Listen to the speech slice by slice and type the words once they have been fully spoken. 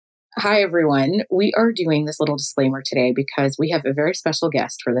Hi, everyone. We are doing this little disclaimer today because we have a very special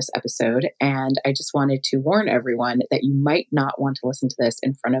guest for this episode. And I just wanted to warn everyone that you might not want to listen to this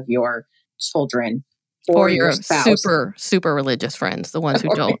in front of your children or your spouse. super, super religious friends, the ones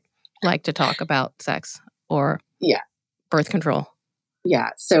who don't like to talk about sex or birth control. Yeah.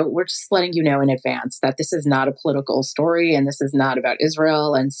 So we're just letting you know in advance that this is not a political story and this is not about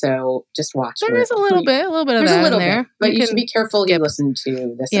Israel. And so just watch. There's a little bit of that in there. But you should be careful you listen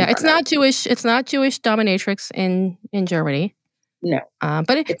to this. Yeah, it's not Jewish. It's not Jewish dominatrix in Germany. No.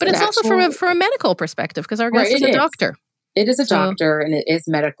 But it's also from a medical perspective because our guest is a doctor. It is a doctor and it is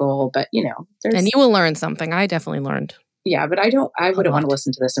medical, but and you will learn something. I definitely learned. Yeah, but I wouldn't want to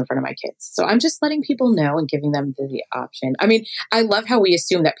listen to this in front of my kids. So I'm just letting people know and giving them the option. I mean, I love how we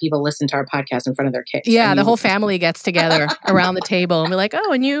assume that people listen to our podcast in front of their kids. Yeah, the whole family gets together around the table and be like,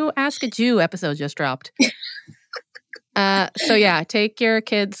 oh, a new Ask a Jew episode just dropped. So yeah, take your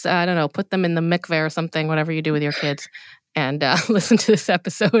kids, I don't know, put them in the mikveh or something, whatever you do with your kids, and listen to this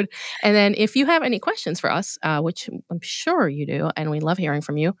episode. And then if you have any questions for us, which I'm sure you do, and we love hearing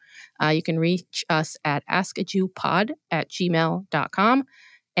from you, you can reach us at askajewpod@gmail.com.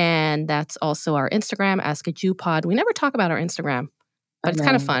 And that's also our Instagram, askajewpod. We never talk about our Instagram, but it's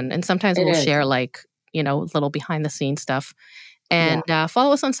kind of fun. And sometimes we'll share little behind the scenes stuff. And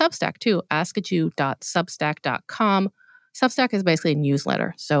follow us on Substack too, askajew.substack.com. Substack is basically a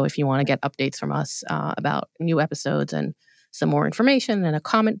newsletter. So if you want to get updates from us about new episodes and some more information and a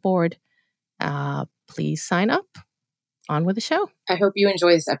comment board, please sign up. On with the show. I hope you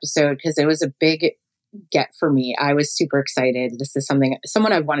enjoy this episode because it was a big get for me. I was super excited. This is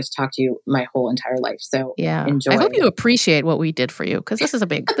someone I've wanted to talk to my whole entire life. So enjoy. I hope you appreciate what we did for you because this is a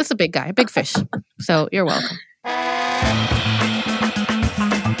big guy, a big fish. So you're welcome.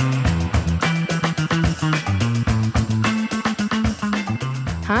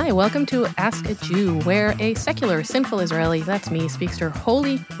 Hi, welcome to Ask a Jew, where a secular, sinful Israeli, that's me, speaks to her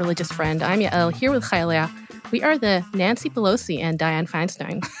holy religious friend. I'm Yael, here with Chayalea. We are the Nancy Pelosi and Dianne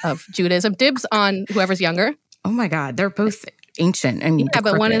Feinstein of Judaism. Dibs on whoever's younger. Oh my God, they're both ancient.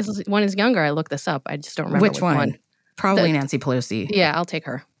 But one is younger. I looked this up. I just don't remember which one. Probably Nancy Pelosi. Yeah, I'll take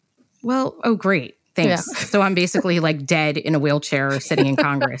her. Well, great. Thanks. Yeah. So I'm basically like dead in a wheelchair sitting in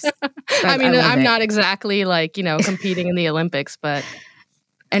Congress. I'm not exactly competing in the Olympics, but...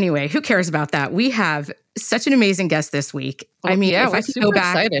 Anyway, who cares about that? We have such an amazing guest this week. Well, if I could go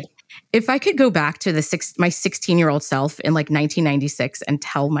back, excited. If I could go back to my 16-year-old self in 1996 and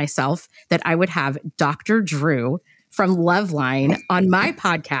tell myself that I would have Dr. Drew from Loveline on my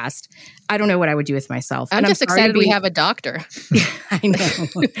podcast, I don't know what I would do with myself. I'm just excited we have a doctor. I know.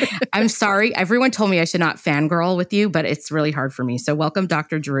 I'm sorry. Everyone told me I should not fangirl with you, but it's really hard for me. So welcome,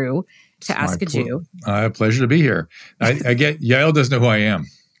 Dr. Drew, to Ask a Jew. Pleasure to be here. I get Yael doesn't know who I am.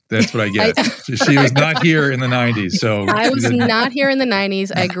 That's what I get. She was not here in the 90s. So I was not here in the 90s.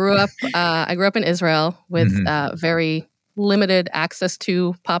 I grew up in Israel with very limited access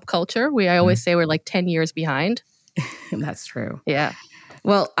to pop culture. I always say we're like 10 years behind. That's true. Yeah.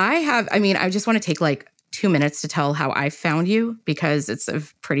 Well, I just want to take 2 minutes to tell how I found you because it's a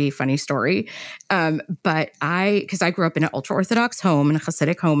pretty funny story. Because I grew up in an ultra-Orthodox home, in a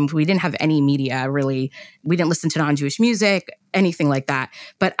Hasidic home. We didn't have any media, really. We didn't listen to non-Jewish music, anything like that.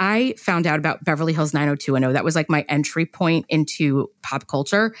 But I found out about Beverly Hills 90210. That was my entry point into pop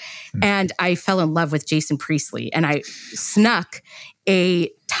culture. Mm-hmm. And I fell in love with Jason Priestley. And I snuck a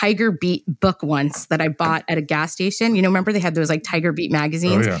Tiger Beat book once that I bought at a gas station. Remember they had those Tiger Beat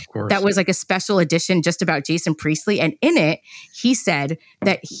magazines? Oh, yeah, of course. That was a special edition just about Jason Priestley. And in it, he said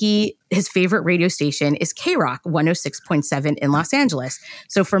that his favorite radio station is K-Rock 106.7 in Los Angeles.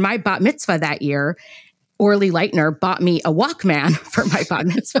 So for my bat mitzvah that year, Orly Leitner bought me a Walkman for my bat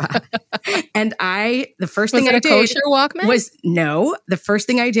mitzvah. And the first thing I did kosher Walkman? The first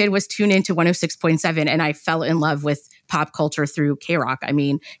thing I did was tune into 106.7 and I fell in love with pop culture through K-Rock.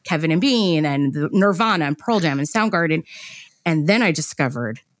 Kevin and Bean and Nirvana and Pearl Jam and Soundgarden. And then I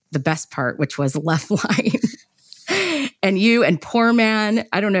discovered the best part, which was Loveline. And you and Poor Man,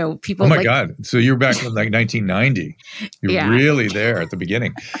 I don't know, people. Oh my God. So you're back in 1990. You're really there at the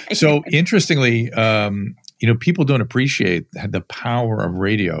beginning. So interestingly, people don't appreciate the power of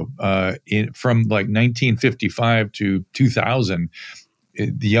radio. From 1955 to 2000,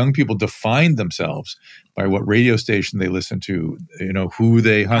 the young people defined themselves by what radio station they listened to, who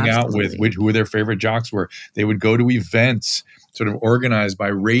they hung out with, who their favorite jocks were. They would go to events sort of organized by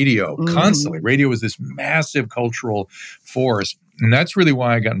radio constantly. Radio was this massive cultural force. And that's really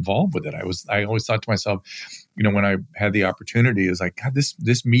why I got involved with it. I always thought to myself, when I had the opportunity, is like, God,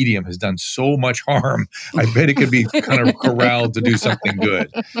 this medium has done so much harm. I bet it could be kind of corralled to do something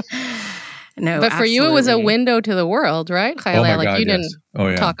good. No, but for you, it was a window to the world, right, Kyle? Oh my like God, you yes.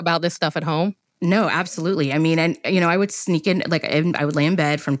 didn't talk about this stuff at home. No, absolutely. I mean, and I would sneak in, like I would lay in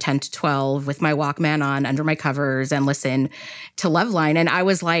bed from 10 to 12 with my Walkman on under my covers and listen to Loveline. And I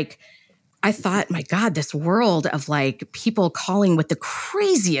was like, I thought, my God, this world of like people calling with the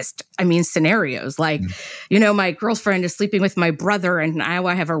craziest, scenarios. Like, my girlfriend is sleeping with my brother and now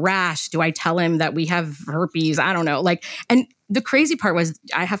I have a rash. Do I tell him that we have herpes? I don't know. Like, and the crazy part was,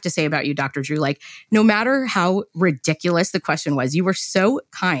 I have to say about you, Dr. Drew, like, no matter how ridiculous the question was, you were so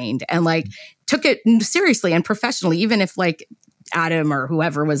kind and like took it seriously and professionally, even if like Adam or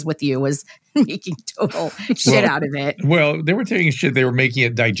whoever was with you was making total shit out of it. Well, they were taking shit. They were making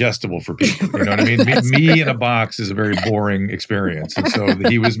it digestible for people. You know what I mean? Me in a box is a very boring experience. And so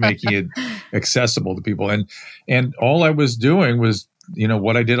he was making it accessible to people. And all I was doing was,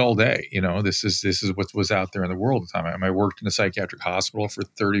 what I did all day. This is what was out there in the world at the time. I worked in a psychiatric hospital for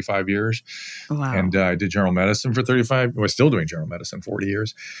 35 years. Wow. And I did general medicine for 35. I was still doing general medicine 40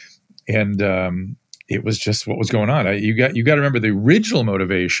 years. And it was just what was going on. You got to remember the original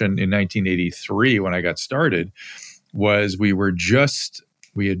motivation in 1983 when I got started was we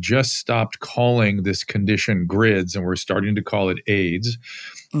had just stopped calling this condition GRIDS and we're starting to call it AIDS.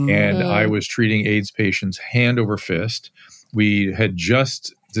 Mm-hmm. And I was treating AIDS patients hand over fist. We had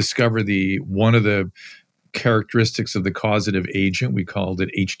just discovered one of the characteristics of the causative agent. We called it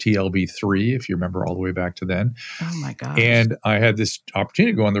HTLV3, if you remember all the way back to then. Oh my gosh. And I had this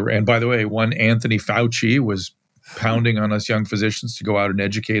opportunity to go on and by the way, one Anthony Fauci was pounding on us young physicians to go out and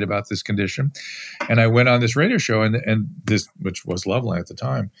educate about this condition. And I went on this radio show and this, which was Loveline at the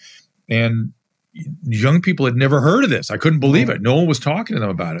time. And young people had never heard of this. I couldn't believe it. No one was talking to them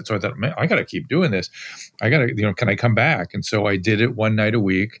about it. So I thought, man, I got to keep doing this. I got to, can I come back? And so I did it one night a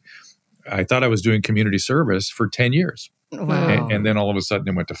week. I thought I was doing community service for 10 years. Wow. And then all of a sudden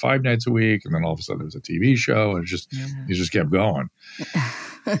it went to 5 nights a week. And then all of a sudden there was a TV show and it just kept going.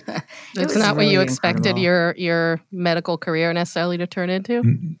 It's not what you expected your medical career necessarily to turn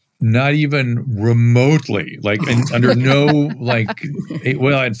into? Not even remotely, under no,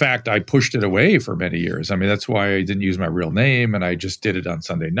 in fact, I pushed it away for many years. That's why I didn't use my real name and I just did it on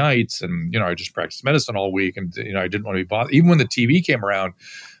Sunday nights. And, I just practiced medicine all week and, I didn't want to be bothered. Even when the TV came around,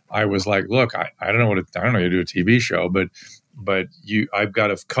 I was like, look, I don't know I don't know how to do a TV show, but I've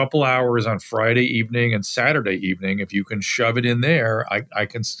got a couple hours on Friday evening and Saturday evening. If you can shove it in there, I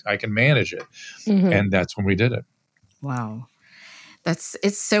can manage it. Mm-hmm. And that's when we did it. Wow.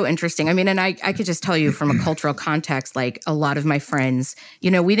 It's so interesting. And I could just tell you from a cultural context, like a lot of my friends,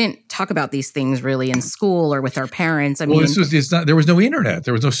 we didn't talk about these things really in school or with our parents. There was no internet.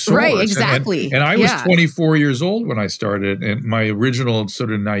 There was no source. Right, exactly. And I was 24 years old when I started. And my original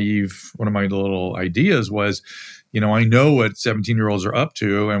sort of naive, one of my little ideas was, I know what 17-year-olds are up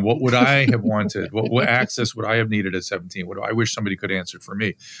to and what would I have wanted? What access would I have needed at 17? What do I wish somebody could answer for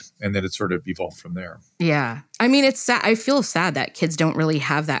me? And then it sort of evolved from there. Yeah. It's sad. I feel sad that kids don't really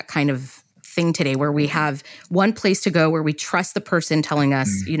have that kind of thing today where we have one place to go where we trust the person telling us,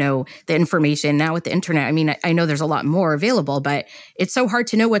 the information. Now with the internet, I know there's a lot more available, but it's so hard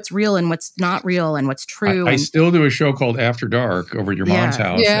to know what's real and what's not real and what's true. I still do a show called After Dark over at your mom's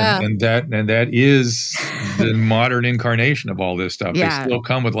house. Yeah. And that is the modern incarnation of all this stuff. Yeah. They still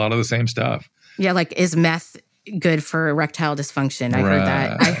come with a lot of the same stuff. Yeah. Like, is meth good for erectile dysfunction? I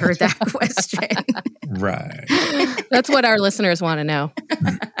heard that question. Right. That's what our listeners want to know.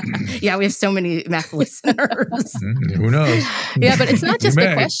 Yeah, we have so many meth listeners. Who knows? Yeah, but it's not just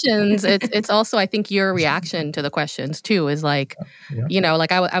the questions. It's also, I think, your reaction to the questions too is like,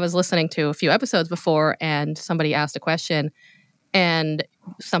 I was listening to a few episodes before and somebody asked a question and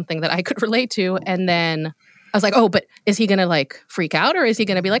something that I could relate to. And then I was like, oh, but is he going to freak out or is he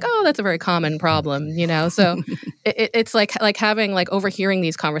going to be like, oh, that's a very common problem, So it's like having overhearing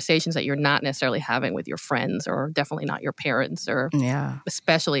these conversations that you're not necessarily having with your friends or definitely not your parents or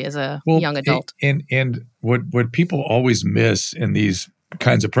especially as a young adult. And what people always miss in these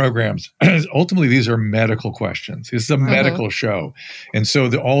kinds of programs is ultimately these are medical questions. This is a medical show. And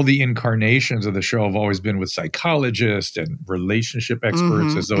so all the incarnations of the show have always been with psychologists and relationship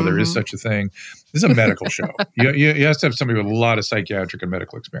experts as though there is such a thing. This is a medical show. You have to have somebody with a lot of psychiatric and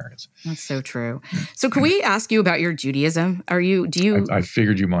medical experience. That's so true. So can we ask you about your Judaism? I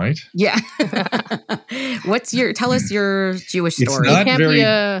figured you might. Yeah. Tell us your Jewish story.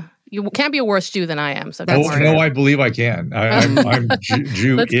 You can't be a worse Jew than I am. So no, I believe I can. I'm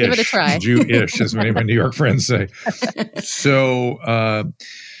Jew-ish. Let's give it a try. Jew-ish, as many of my New York friends say. So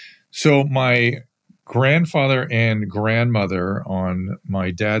my grandfather and grandmother on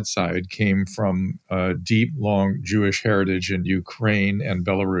my dad's side came from deep, long Jewish heritage in Ukraine and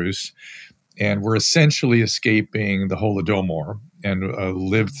Belarus, and were essentially escaping the Holodomor and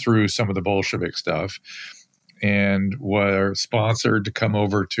lived through some of the Bolshevik stuff, and were sponsored to come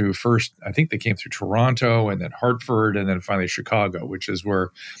over to first, I think they came through Toronto and then Hartford and then finally Chicago, which is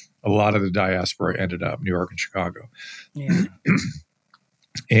where a lot of the diaspora ended up, New York and Chicago. Yeah.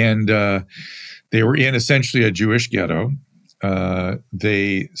 And they were in essentially a Jewish ghetto.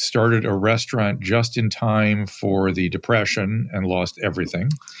 They started a restaurant just in time for the Depression and lost everything.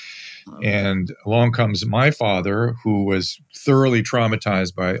 And along comes my father, who was thoroughly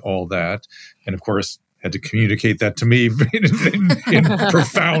traumatized by all that. And of course, had to communicate that to me in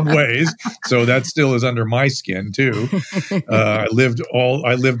profound ways. So that still is under my skin too. I lived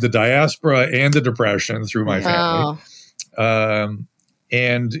the diaspora and the Depression through my family.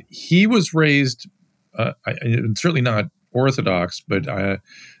 And he was raised, certainly not Orthodox, but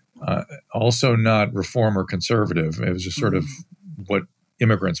also not Reform or conservative. It was just sort of what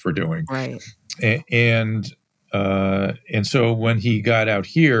immigrants were doing. Right. And so when he got out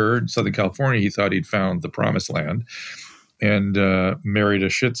here in Southern California, he thought he'd found the promised land and married a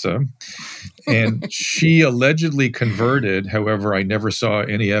Shitza. And she allegedly converted. However, I never saw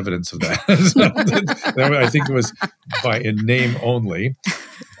any evidence of that. So I think it was by a name only.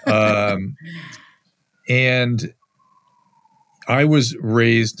 And I was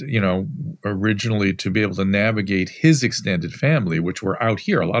raised, originally to be able to navigate his extended family, which were out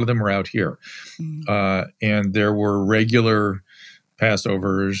here. A lot of them were out here. And there were regular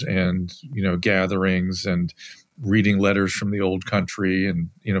Passovers and, gatherings and reading letters from the old country. And,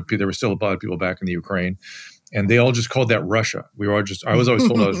 there were still a lot of people back in the Ukraine. And they all just called that Russia. I was always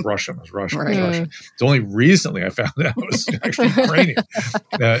told I was Russian. I was Russian. Right. I was Russian. It's only recently I found out I was actually Ukrainian.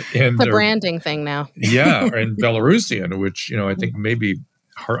 And the branding thing now. Yeah, and Belarusian, which, I think maybe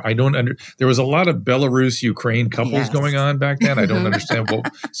there was a lot of Belarus-Ukraine couples going on back then. I don't understand.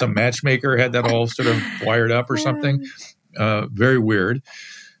 Some matchmaker had that all sort of wired up or something. Very weird.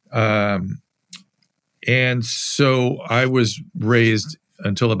 And so I was raised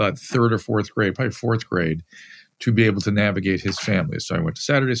until about third or fourth grade, probably fourth grade, to be able to navigate his family. So I went to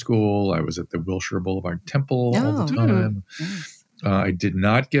Saturday school. I was at the Wilshire Boulevard Temple all the time. I did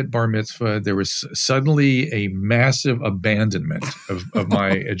not get bar mitzvah. There was suddenly a massive abandonment of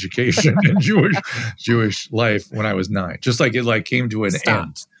my education and Jewish life when I was 9. Just like it came to an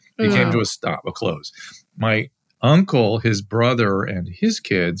end. It came to a stop, a close. My uncle, his brother, and his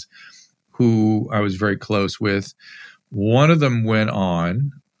kids, who I was very close with, one of them went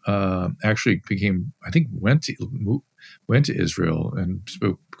on, actually went to Israel and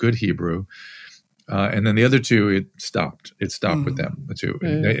spoke good Hebrew. And then the other two, it stopped. It stopped with them, the two.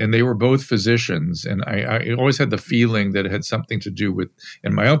 And they were both physicians. And I always had the feeling that it had something to do with,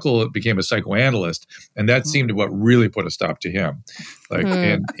 and my uncle became a psychoanalyst. And that seemed to what really put a stop to him.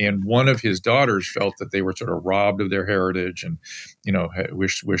 And one of his daughters felt that they were sort of robbed of their heritage and,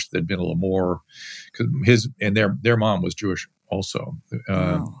 wished there'd been a little more, because their mom was Jewish also.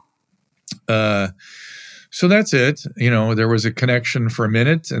 So that's it. There was a connection for a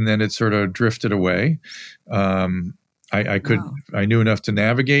minute, and then it sort of drifted away. I knew enough to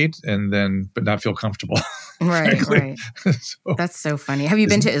navigate, but not feel comfortable. Right. So, that's so funny. Have you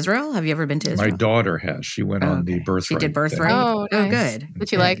been to Israel? Have you ever been to Israel? My daughter has. She went on the birthright. She did birthright. Oh, nice. Good. Did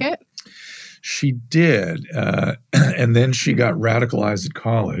she like it? She did. And then she got radicalized at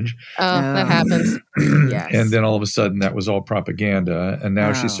college. Oh, that happens. Yes. And then all of a sudden that was all propaganda. And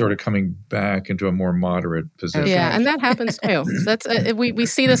now she's sort of coming back into a more moderate position. Yeah, and that happens too. That's we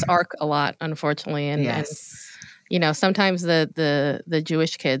see this arc a lot, unfortunately. And sometimes the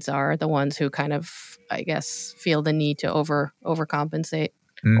Jewish kids are the ones who kind of, I guess, feel the need to overcompensate.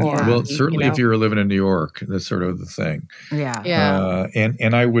 Well, certainly if you were living in New York, that's sort of the thing. Yeah.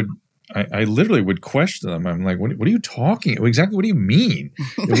 And I literally would question them. I'm like, what are you talking? Exactly. What do you mean?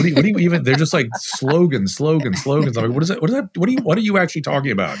 What do you even? They're just like slogans. I'm like, what is that? What are you actually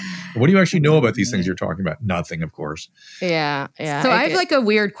talking about? What do you actually know about these things you're talking about? Nothing, of course. Yeah. So I have like a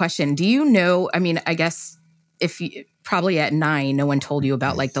weird question. Do you know? I mean, I guess if you probably at 9, no one told you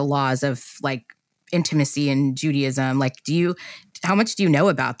about like the laws of like intimacy in Judaism. Like, how much do you know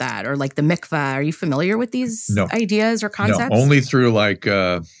about that, or like the mikvah? Are you familiar with these ideas or concepts? No, only through like.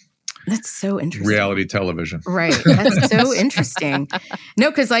 That's so interesting. Reality television. Right. That's so interesting.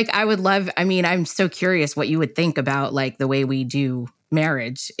 No, because like I'm so curious what you would think about like the way we do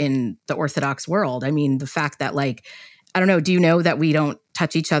marriage in the Orthodox world. I mean, the fact that like, I don't know, do you know that we don't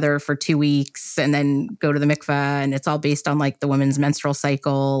touch each other for 2 weeks and then go to the mikveh, and it's all based on like the woman's menstrual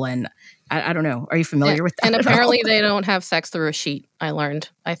cycle. And I don't know. Are you familiar with that? And apparently they don't have sex through a sheet. I learned.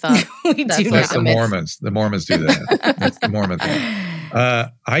 I thought that's the Mormons. The Mormons do that. That's the Mormon thing.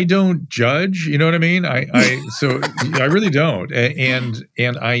 I don't judge. You know what I mean? So I really don't.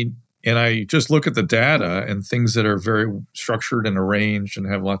 And I just look at the data, and things that are very structured and arranged and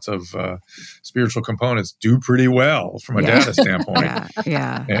have lots of spiritual components do pretty well from a data standpoint.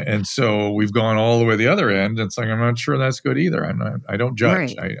 Yeah. And so we've gone all the way to the other end. It's like, I'm not sure that's good either. I don't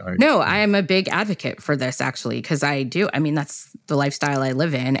judge. Right. No, I am a big advocate for this, actually, because I do. I mean, that's the lifestyle I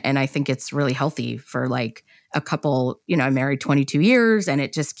live in. And I think it's really healthy for like a couple, I'm married 22 years, and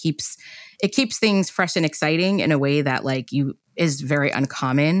it just keeps things fresh and exciting in a way that like is very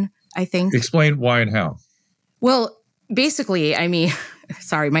uncommon, I think. Explain why and how. Well, basically, I mean,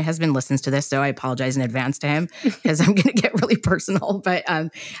 sorry, my husband listens to this, so I apologize in advance to him because I'm going to get really personal. But I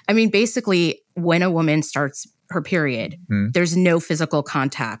mean, basically, when a woman starts her period, there's no physical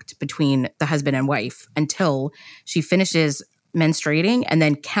contact between the husband and wife until she finishes menstruating and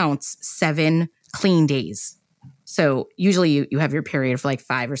then counts 7 clean days. So usually you have your period for like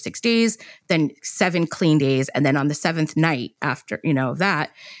 5 or 6 days, then 7 clean days. And then on the 7th night after,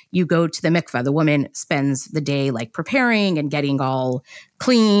 that, you go to the mikveh. The woman spends the day like preparing and getting all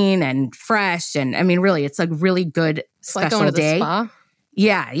clean and fresh. And I mean, really, it's a really good special like going to day. The spa?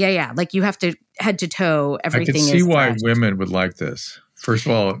 Yeah. Like you have to head to toe. Everything is I can see why fresh. women would like this. First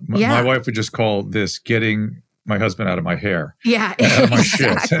of all, my wife would just call this getting my husband out of my hair. Yeah. Out of my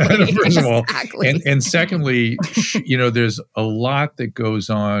shit. First of all. Exactly. And secondly, there's a lot that goes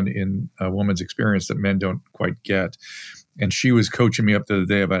on in a woman's experience that men don't quite get. And she was coaching me up the other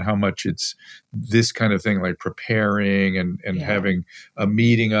day about how much it's this kind of thing, like preparing and having a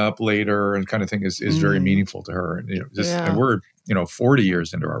meeting up later and kind of thing is very meaningful to her. And, and we're, 40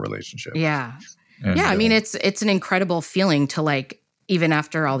 years into our relationship. Yeah. And, I mean, it's an incredible feeling to like, even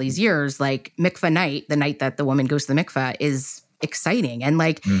after all these years, like mikveh night, the night that the woman goes to the mikveh is exciting. And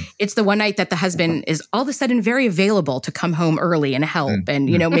like, it's the one night that the husband is all of a sudden very available to come home early and help and,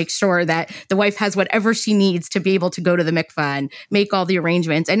 make sure that the wife has whatever she needs to be able to go to the mikveh and make all the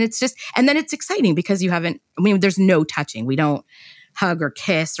arrangements. And it's just, and then it's exciting because there's no touching. We don't hug or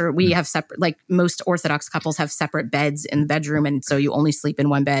kiss, or we have separate, like most Orthodox couples have separate beds in the bedroom. And so you only sleep in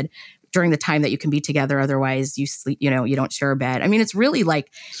one bed during the time that you can be together. Otherwise you sleep, you don't share a bed. I mean, it's really like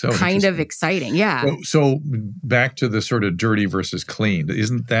kind of exciting. Yeah. So back to the sort of dirty versus clean.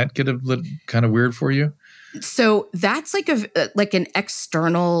 Isn't that kind of weird for you? So that's like an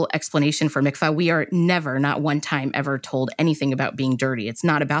external explanation for mikveh. We are never, not one time ever told anything about being dirty. It's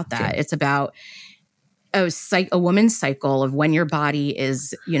not about that. Okay. It's about a woman's cycle of when your body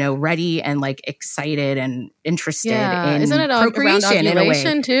is, ready and like excited and interested in isn't it procreation around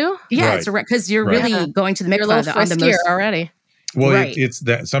ovulation too? Yeah, it's because you're really going to the mikveh you're a little on the most already. Well, it's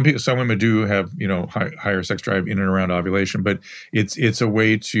that some women do have higher sex drive in and around ovulation, but it's a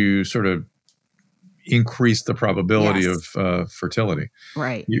way to sort of increase the probability of fertility.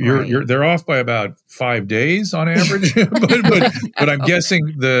 Right. They're off by about 5 days on average, but I'm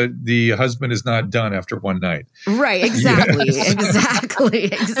guessing the husband is not done after one night. Right. Exactly. Yes. Exactly.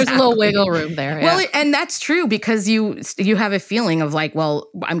 There's a little wiggle room there. Yeah. Well, and that's true because you have a feeling of like, well,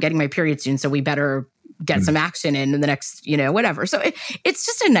 I'm getting my period soon, so we better get some action in the next, whatever. So it's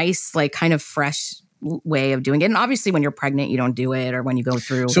just a nice, like, kind of fresh way of doing it. And obviously when you're pregnant, you don't do it, or when you go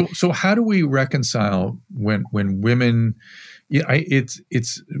through. So how do we reconcile when women,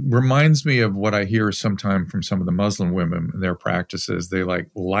 it reminds me of what I hear sometimes from some of the Muslim women and their practices. They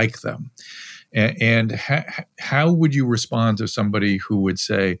like them. And how would you respond to somebody who would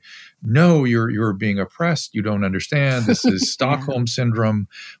say, no, you're being oppressed. You don't understand. This is Stockholm syndrome.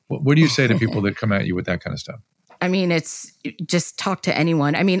 What do you say to people that come at you with that kind of stuff? I mean, it's just talk to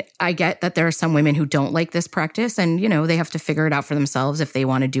anyone. I mean, I get that there are some women who don't like this practice and, they have to figure it out for themselves if they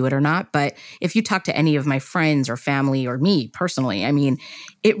want to do it or not. But if you talk to any of my friends or family or me personally, I mean,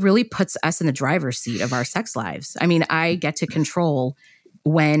 it really puts us in the driver's seat of our sex lives. I mean, I get to control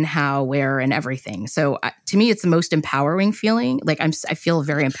when, how, where, and everything. So to me, it's the most empowering feeling. Like I feel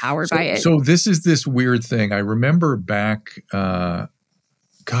very empowered by it. So this is this weird thing. I remember back,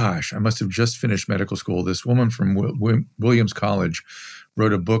 I must have just finished medical school. This woman from Williams College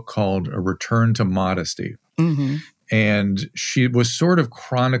wrote a book called A Return to Modesty. Mm-hmm. And she was sort of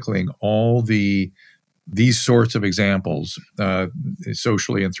chronicling all these sorts of examples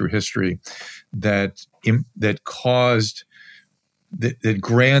socially and through history that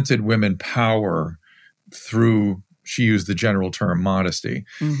granted women power through she used the general term modesty.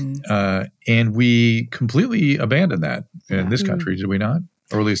 And we completely abandoned that in this country, did we not?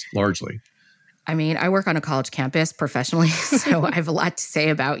 Or at least largely. I mean, I work on a college campus professionally, so I have a lot to say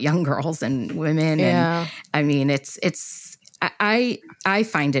about young girls and women. Yeah. And I mean, I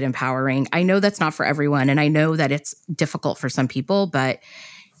find it empowering. I know that's not for everyone, and I know that it's difficult for some people, but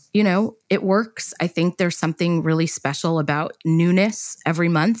it works. I think there's something really special about newness every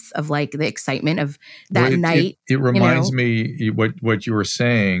month, of like the excitement of that night. It reminds me what you were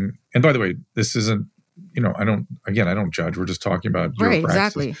saying. And by the way, this isn't, I don't judge. We're just talking about your right,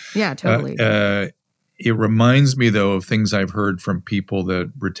 practices. exactly. Yeah, totally. It reminds me, though, of things I've heard from people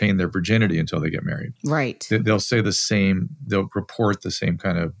that retain their virginity until they get married. Right. They'll say the same. They'll report the same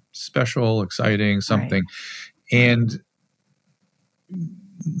kind of special, exciting something. Right. And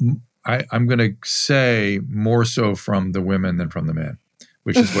I'm going to say more so from the women than from the men,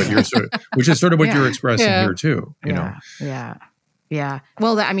 which is what you're sort of what you're expressing here too. You know. Yeah.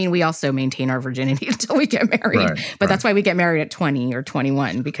 Well, we also maintain our virginity until we get married, but that's why we get married at 20 or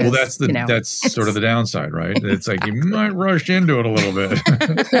 21 because that's sort of the downside, right? It's like you might rush into it a little bit.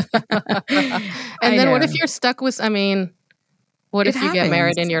 And then what if you're stuck with? What if you get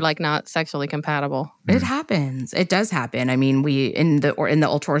married and you're like not sexually compatible? It happens. It does happen. I mean, in the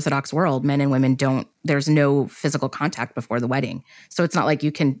ultra-Orthodox world, men and women there's no physical contact before the wedding. So it's not like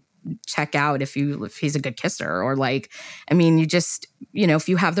you can check out if he's a good kisser or you just, if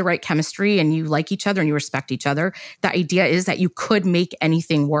you have the right chemistry and you like each other and you respect each other, the idea is that you could make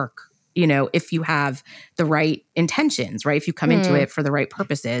anything work, if you have the right intentions, right? If you come into it for the right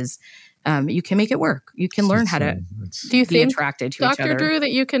purposes, you can make it work. You can learn how to be attracted to each other. Dr. Drew,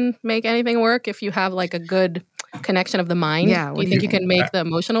 that you can make anything work if you have like a good connection of the mind? Yeah. Do you think you can make the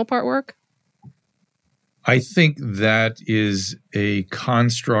emotional part work? I think that is a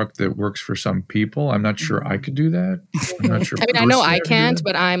construct that works for some people. I'm not sure I could do that. I'm not sure. I know I can't,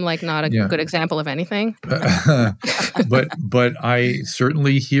 but I'm like not a good example of anything. But I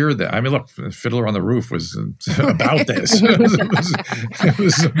certainly hear that. Look, Fiddler on the Roof was about this. It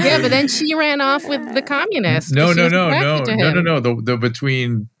was but then she ran off with the communists. No. The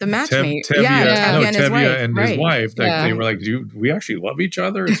between the matchmate, Tevye and his wife. They were like, "Do we actually love each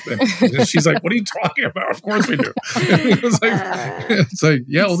other?" She's like, "What are you talking about? Of course we do." It's like,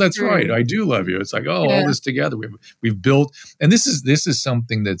 yeah, well, that's right. I do love you. It's like, all this together. We've built, and this is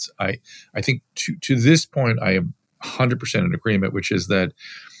something that's I think to this point I am 100% in agreement, which is that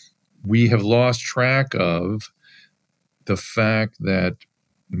we have lost track of the fact that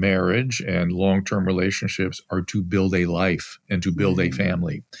marriage and long-term relationships are to build a life and to build a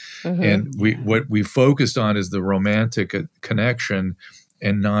family. And what we focused on is the romantic connection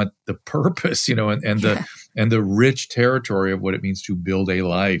and not the purpose, and the rich territory of what it means to build a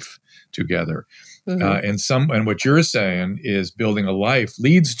life together. And what you're saying is building a life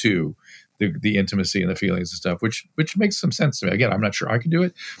leads to the intimacy and the feelings and stuff, which makes some sense to me. Again, I'm not sure I can do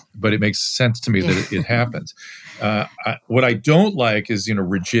it, but it makes sense to me that it happens. What I don't like is,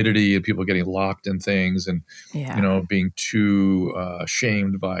 rigidity and people getting locked in things and, being too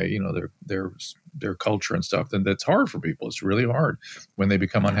shamed by, their culture and stuff. Then that's hard for people. It's really hard when they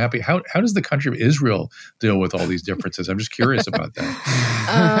become unhappy. How does the country of Israel deal with all these differences? I'm just curious about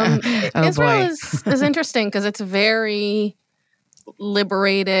that. Israel is interesting because it's very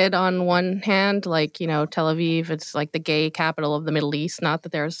liberated on one hand, Tel Aviv, it's like the gay capital of the Middle East. Not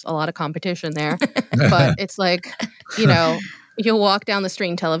that there's a lot of competition there, but it's like, you'll walk down the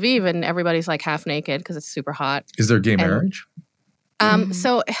street in Tel Aviv and everybody's like half naked because it's super hot. Is there gay marriage?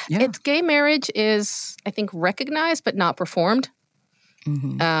 It's gay marriage is, I think, recognized but not performed.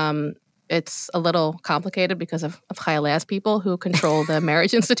 It's a little complicated because of Chayaleh's people who control the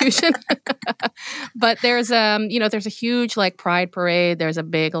marriage institution. But there's there's a huge pride parade. There's a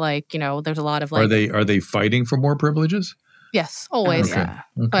big there's a lot of Are they fighting for more privages? Yes, always. Okay.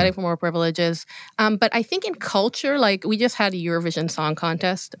 Fighting for more privileges. But I think in culture, we just had a Eurovision Song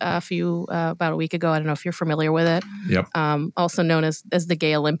Contest about a week ago. I don't know if you're familiar with it. Yep. Also known as the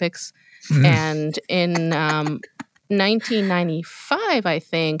Gay Olympics. And in 1995, I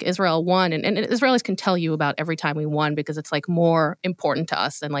think, Israel won. And Israelis can tell you about every time we won because it's more important to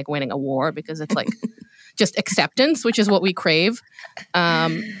us than winning a war because it's just acceptance, which is what we crave.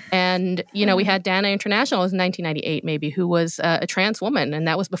 And, we had Dana International, it was 1998 maybe, who was a trans woman. And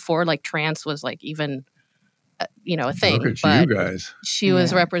that was before trans was even, a thing. Look at but you guys. She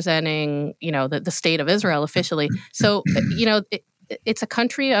was representing, the state of Israel officially. So, it's a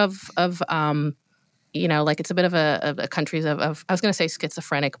country of it's a bit of a country of I was going to say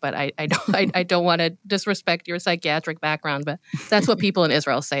schizophrenic, but I don't want to disrespect your psychiatric background, but that's what people in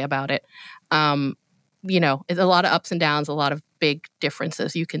Israel say about it. it's a lot of ups and downs, a lot of big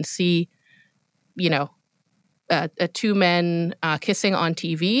differences. You can see, two men kissing on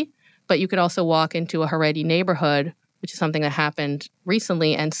TV, but you could also walk into a Haredi neighborhood, which is something that happened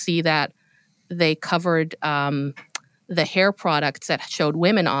recently, and see that they covered the hair products that showed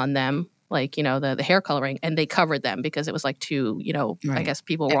women on them, like, the hair coloring, and they covered them because it was like too, Right. I guess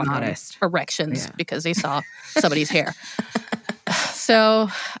people were on erections Yeah. because they saw somebody's hair. So,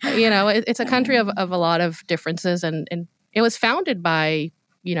 it's a country of a lot of differences, and it was founded by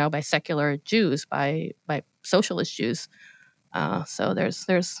secular Jews, by socialist Jews. So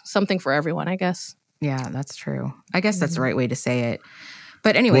there's something for everyone, I guess. Yeah, that's true. I guess that's the right way to say it.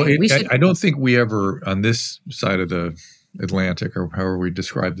 But anyway, I don't think we ever, on this side of the Atlantic, or however we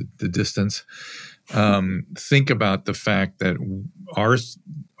describe the distance, think about the fact that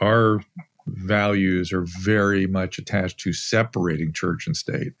our values are very much attached to separating church and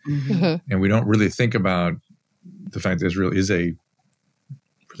state. Mm-hmm. And we don't really think about the fact that Israel is a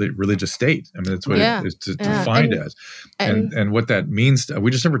religious state. I mean, that's what it is defined as. And what that means,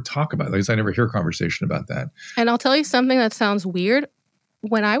 we just never talk about it. At least I never hear conversation about that. And I'll tell you something that sounds weird.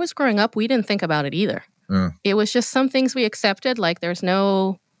 When I was growing up, we didn't think about it either. It was just some things we accepted, like there's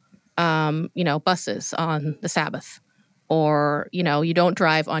no, buses on the Sabbath, or, you don't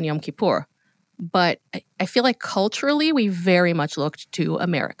drive on Yom Kippur. But I feel like culturally, we very much looked to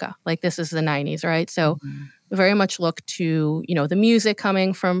America. Like, this is the 90s, right? So very much looked to, the music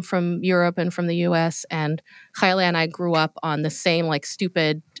coming from Europe and from the US. And Chayla and I grew up on the same, like,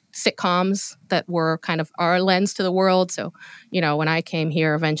 stupid sitcoms that were kind of our lens to the world. So, when I came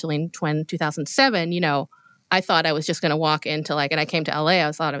here eventually in 2007, I thought I was just going to walk into, like, and I came to LA,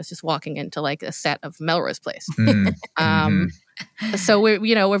 I thought I was just walking into, like, a set of Melrose Place. So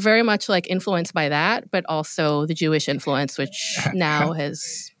we're very much, like, influenced by that, but also the Jewish influence, which now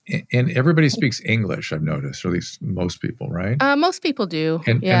has... And everybody speaks English, I've noticed, or at least most people, right? Most people do,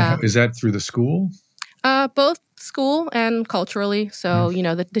 and is that through the school? Both school and culturally. So,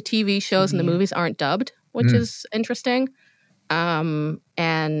 the TV shows and the movies aren't dubbed, which is interesting. And,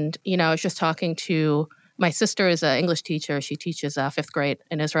 I was just talking to... My sister is an English teacher. She teaches 5th grade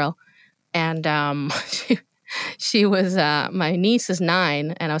in Israel. And she was, my niece is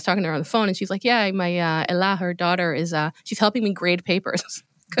 9, and I was talking to her on the phone, and she's like, yeah, my Ella, her daughter, is, she's helping me grade papers.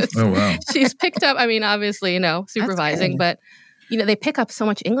 Oh, wow. She's picked up, obviously, supervising, but, they pick up so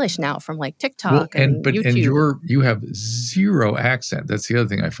much English now from, like, TikTok and YouTube. And you have zero accent. That's the other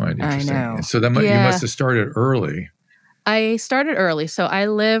thing I find interesting. I know. So you must have started early. I started early. So I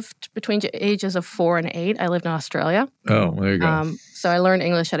lived between the ages of 4 and 8. I lived in Australia. Oh, there you go. So I learned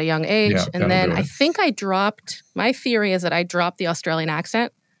English at a young age. Yeah, and then I think my theory is that I dropped the Australian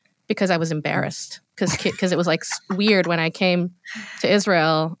accent because I was embarrassed. Because it was, like, weird when I came to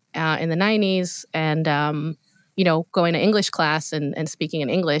Israel in the 90s and, going to English class and speaking in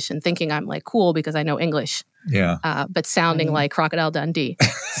English and thinking I'm, like, cool because I know English. Yeah. But sounding like Crocodile Dundee.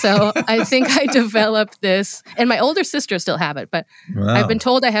 So I think I developed this, and my older sisters still have it, but I've been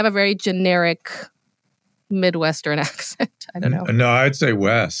told I have a very generic Midwestern accent. I don't know. No, I'd say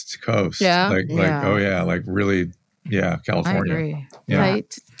West Coast. Yeah. Like really, California. I agree. Yeah.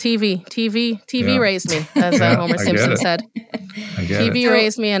 Right. TV raised me, as Homer Simpson said. I get TV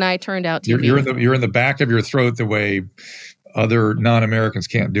raised me, and I turned out TV. You're in the back of your throat the way other non-Americans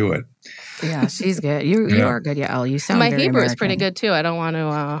can't do it. Yeah, she's good. You are good, Yael. You sound my very Hebrew American. is pretty good too. I don't want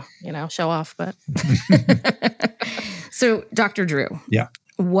to, show off, but. So, Dr. Drew. Yeah.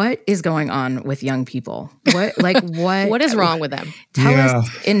 What is going on with young people? What is wrong with them? Tell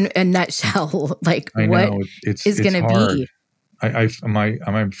us in a nutshell, what is going to be.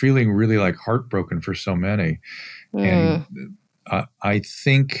 I'm feeling really, like, heartbroken for so many, and I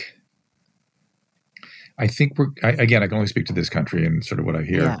think I can only speak to this country and sort of what I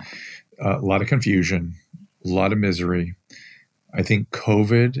hear. Yeah. A lot of confusion, a lot of misery. I think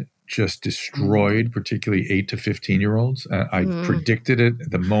COVID just destroyed particularly 8 to 15-year-olds. I predicted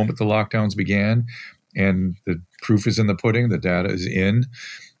it the moment the lockdowns began, and the proof is in the pudding. The data is in.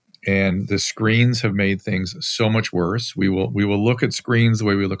 And the screens have made things so much worse. We will look at screens the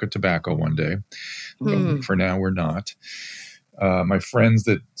way we look at tobacco one day. For now, we're not. My friends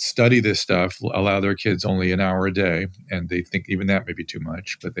that study this stuff allow their kids only an hour a day, and they think even that may be too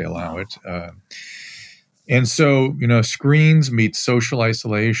much, but they allow it. And so, screens meet social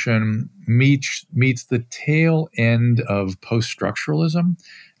isolation, meets the tail end of post-structuralism.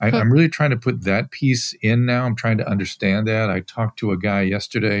 I'm really trying to put that piece in now. I'm trying to understand that. I talked to a guy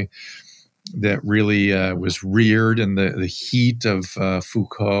yesterday that really was reared in the heat of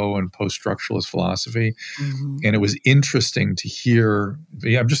Foucault and post-structuralist philosophy. Mm-hmm. And it was interesting to hear.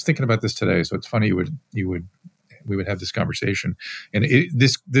 I'm just thinking about this today, so it's funny we would have this conversation. And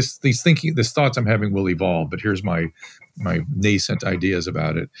these thoughts I'm having will evolve. But here's my nascent ideas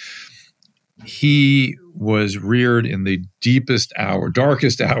about it. He was reared in the darkest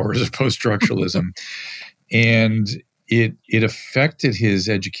hours of post-structuralism, and it affected his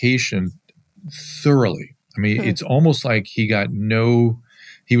education thoroughly. I mean, it's almost like he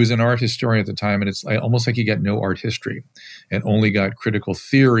was an art historian at the time, and it's almost like he got no art history and only got critical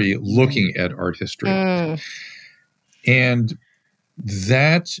theory looking at art history. And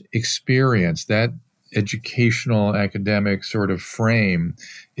that experience, that educational academic sort of frame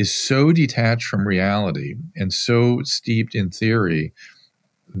is so detached from reality and so steeped in theory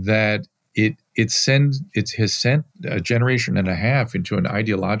that it has sent a generation and a half into an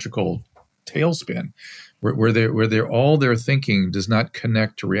ideological tailspin where all their thinking does not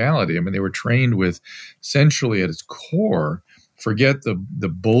connect to reality. I mean, they were trained with essentially at its core, forget the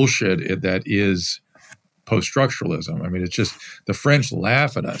bullshit that is post-structuralism. I mean, it's just the French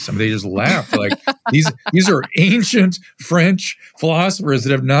laugh at us. I mean, they just laugh like these are ancient French philosophers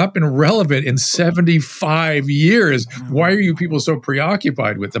that have not been relevant in 75 years. Why are you people so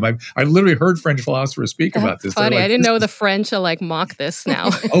preoccupied with them? I've literally heard French philosophers speak about this. Funny, like, I didn't know the French will mock this now.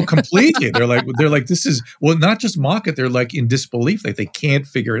 Oh, completely. They're like this is, well, not just mock it. They're like in disbelief. Like they can't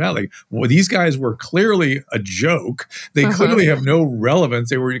figure it out. Like, well, these guys were clearly a joke. They clearly have no relevance.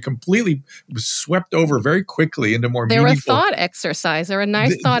 They were completely swept over very quickly into more They're meaningful. a thought exercise. They're a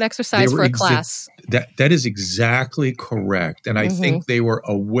nice thought exercise for a class. That is exactly correct. And I think they were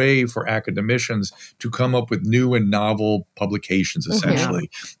a way for academicians to come up with new and novel publications,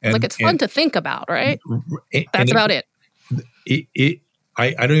 essentially. And, like it's fun to think about, right? That's about it.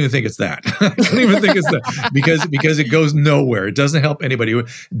 I don't even think it's that. I don't even think it's that because it goes nowhere. It doesn't help anybody.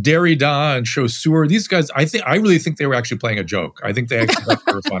 Derrida and Saussure, these guys, I really think they were actually playing a joke. I think they actually thought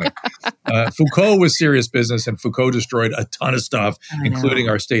they were funny. Foucault was serious business, and Foucault destroyed a ton of stuff, including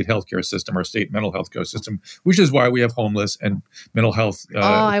our state healthcare system, our state mental health care system, which is why we have homeless and mental health.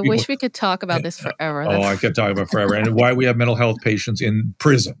 I wish we could talk about this forever. I could talk about forever. And why we have mental health patients in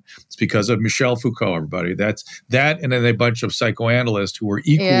prison. It's because of Michel Foucault, everybody. That's that, and then a bunch of psychoanalysts who were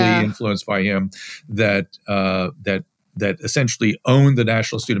equally influenced by him that essentially owned the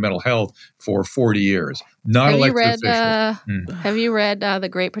National Institute of Mental Health for 40 years. Not elected officials. Have you read The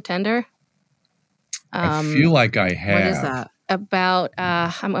Great Pretender? I feel like I have. What is that? About,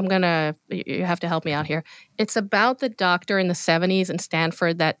 you have to help me out here. It's about the doctor in the 70s in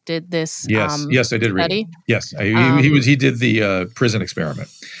Stanford that did this. Yes, I did read it. Yes, he did the prison experiment.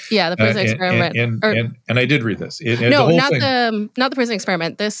 Yeah, the prison experiment. And I did read this. Not the prison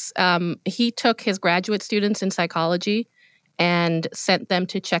experiment. This, he took his graduate students in psychology and sent them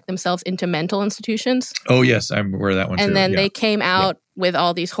to check themselves into mental institutions. Oh, yes, I'm aware of that one too. And then they came out with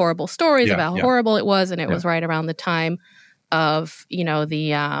all these horrible stories about how horrible it was, and it was right around the time of, the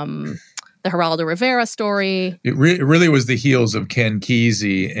Geraldo Rivera story. It really was the heels of Ken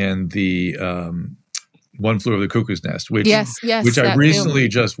Kesey and the One Flew Over the Cuckoo's Nest, which I recently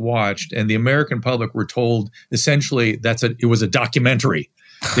just watched, and the American public were told essentially it was a documentary.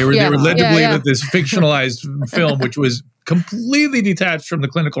 They were led to believe that this fictionalized film, which was completely detached from the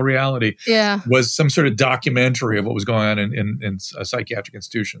clinical reality, was some sort of documentary of what was going on in psychiatric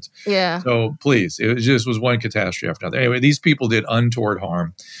institutions. Yeah. So please, it just was one catastrophe after another. Anyway, these people did untoward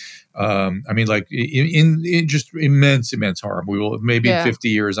harm. I mean, like in just immense harm. We will maybe in 50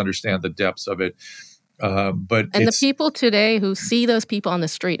 years understand the depths of it. But the people today who see those people on the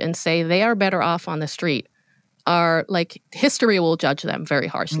street and say they are better off on the street are like, history will judge them very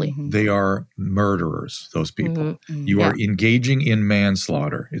harshly. They are murderers, those people. You are engaging in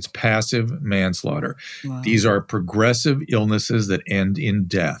manslaughter. It's passive manslaughter. Wow. These are progressive illnesses that end in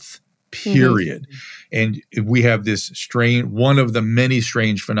death, period. And we have this one of the many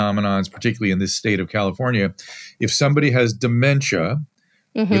strange phenomenons, particularly in this state of California. If somebody has dementia,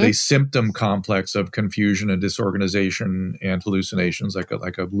 with a symptom complex of confusion and disorganization and hallucinations, like a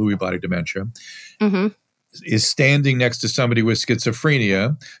Lewy body dementia, is standing next to somebody with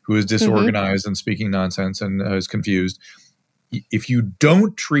schizophrenia who is disorganized and speaking nonsense and is confused. If you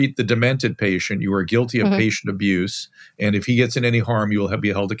don't treat the demented patient, you are guilty of patient abuse. And if he gets in any harm, you will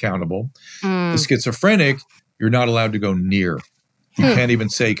be held accountable. The schizophrenic, you're not allowed to go near. You can't even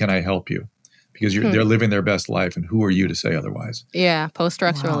say, "Can I help you?" Because they're living their best life, and who are you to say otherwise? Yeah,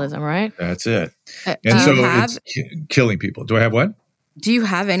 post-structuralism, right? That's it. And so it's killing people. Do I have what? Do you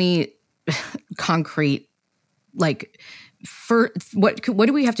have any concrete, like, what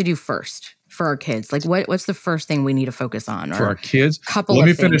do we have to do first for our kids? Like, what's the first thing we need to focus on? For our kids? Couple Let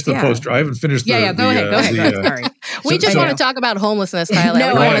me of finish things. the poster. I haven't finished the... Go ahead. Sorry. We just want to talk about homelessness, Tyler.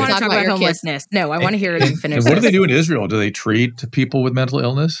 No, we I want want to talk about homelessness. No, I want to hear it and finish. And what do they do in Israel? Do they treat people with mental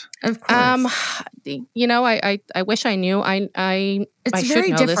illness? Of course. I wish I knew. I it's should very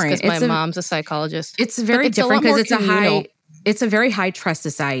know different. this because my mom's a psychologist. It's very different because it's a very high trust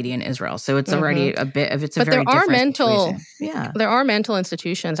society in Israel. So it's already a bit of But there are mental situation. There are mental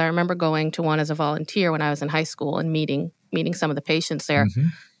institutions. I remember going to one as a volunteer when I was in high school and meeting some of the patients there.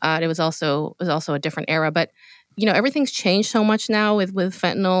 It was also a different era, but everything's changed so much now with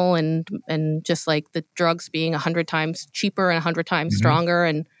fentanyl and just like the drugs being 100 times cheaper and 100 times stronger.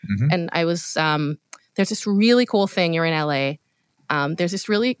 And I was there's this really cool thing. You're in LA. There's this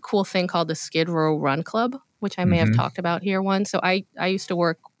really cool thing called the Skid Row Run Club, which I may have talked about here once. So I used to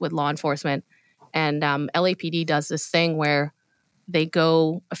work with law enforcement, and LAPD does this thing where they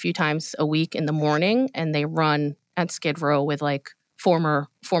go a few times a week in the morning and they run at Skid Row with like former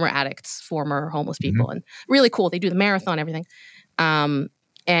addicts, former homeless people, and really cool. They do the marathon, everything.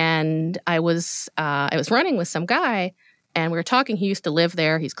 And I was running with some guy, and we were talking. He used to live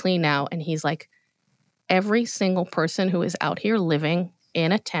there. He's clean now, and he's like, every single person who is out here living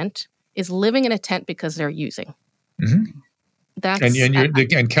in a tent is living in a tent because they're using. That's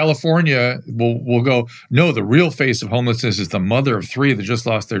and California will go, no, the real face of homelessness is the mother of 3 that just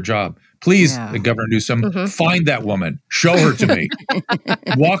lost their job. Please, the Governor Newsom, find that woman. Show her to me.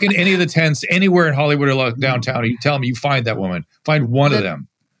 Walk in any of the tents anywhere in Hollywood or downtown. You tell them you find that woman. Find one of them.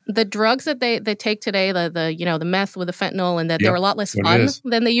 The drugs that they take today, the meth with the fentanyl, and that they're a lot less fun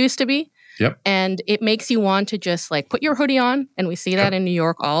than they used to be. Yep. And it makes you want to just like put your hoodie on. And we see that in New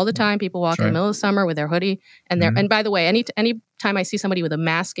York all the time. People walk in the middle of the summer with their hoodie. And and by the way, any time I see somebody with a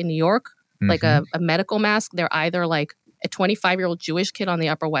mask in New York, like a medical mask, they're either like a 25-year-old Jewish kid on the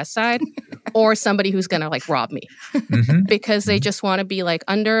Upper West Side or somebody who's going to like rob me because they just want to be like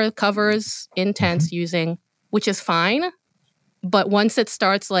under covers in tents using, which is fine. But once it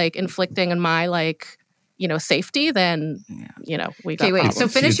starts like inflicting on my like, safety, then, we got problems. So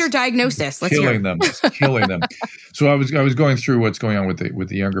finish your diagnosis. Let's killing them. So I was going through what's going on with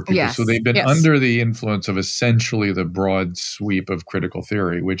the younger people. So they've been under the influence of essentially the broad sweep of critical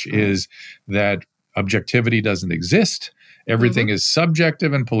theory, which is that objectivity doesn't exist. Everything is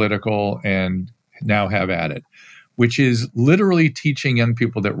subjective and political, and now have at it. Which is literally teaching young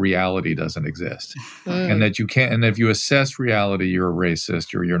people that reality doesn't exist, and that you can't. And if you assess reality, you're a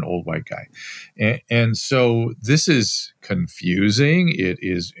racist or you're an old white guy, and so this is confusing. It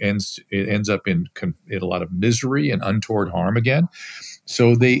ends up in a lot of misery and untoward harm again.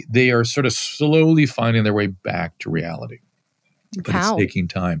 So they are sort of slowly finding their way back to reality, but it's taking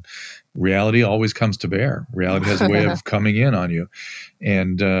time. Reality always comes to bear. Reality has a way of coming in on you,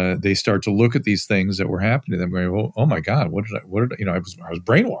 and they start to look at these things that were happening to them, going, "Oh my God, what did I? I was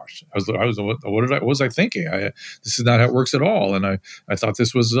brainwashed. What was I thinking? This is not how it works at all. And I thought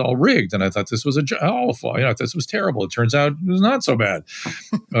this was all rigged, and I thought this was I thought this was terrible. It turns out it was not so bad,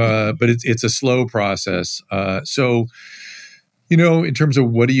 but it's a slow process. So." In terms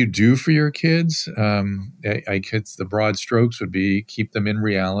of what do you do for your kids, the broad strokes would be keep them in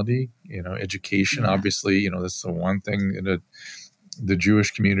reality. Education, obviously, that's the one thing that the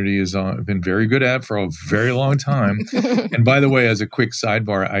Jewish community has been very good at for a very long time. And by the way, as a quick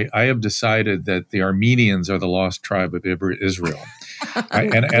sidebar, I have decided that the Armenians are the lost tribe of Israel.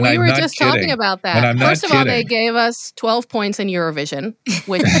 We were just talking about that. And I'm First not of all, kidding. they gave us 12 points in Eurovision,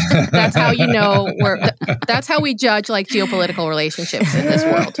 which that's how that's how we judge like geopolitical relationships in this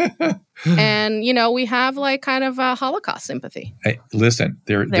world. And we have like kind of a Holocaust sympathy. Hey, listen,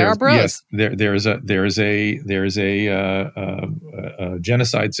 there are bros. Yes, there is a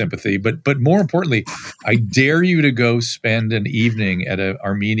genocide sympathy, but more importantly, I dare you to go spend an evening at an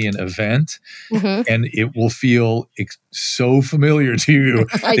Armenian event, and it will feel so familiar to you.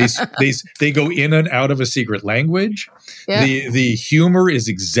 They go in and out of a secret language. Yeah. The humor is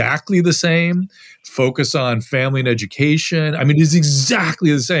exactly the same. Focus on family and education. I mean, it's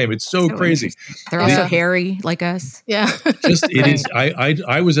exactly the same. It's so crazy. They're also hairy like us. Yeah. It is.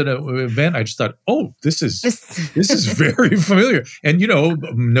 I was at an event. I just thought, oh, this is very familiar. And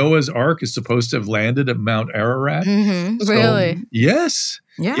Noah's Ark is supposed to have landed at Mount Ararat. So, really? Yes.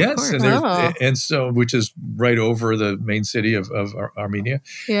 Yeah, yes, and so which is right over the main city of Armenia.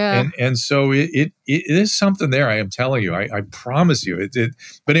 Yeah, and so it is something there. I am telling you, I promise you.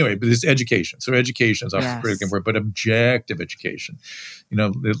 But anyway, but it's education. So education is obviously pretty important, but objective education.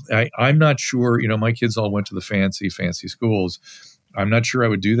 I'm not sure. My kids all went to the fancy schools. I'm not sure I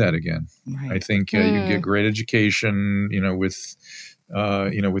would do that again. Right. I think you get great education. With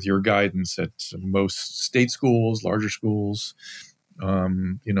with your guidance at most state schools, larger schools,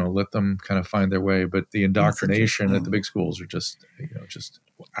 let them kind of find their way. But the indoctrination at the big schools are just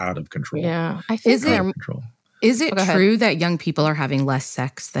out of control. Yeah, I think Is it true that young people are having less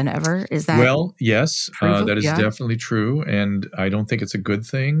sex than ever? Is that yes, that is definitely true, and I don't think it's a good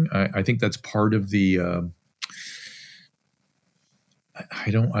thing. I think that's part of the.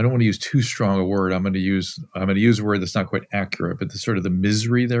 I don't want to use too strong a word. I'm going to use a word that's not quite accurate, but the sort of the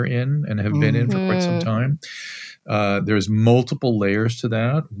misery they're in and have been in for quite some time. There's multiple layers to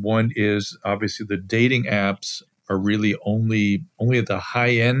that. One is obviously the dating apps are really only at the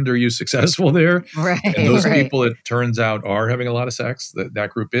high end are you successful there. Right. And those people, it turns out, are having a lot of sex.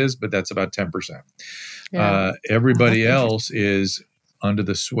 That group is, but that's about 10%. Yeah. Everybody else is under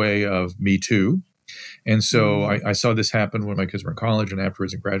the sway of Me Too. And so I saw this happen when my kids were in college and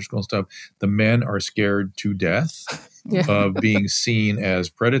afterwards in graduate school and stuff. The men are scared to death of being seen as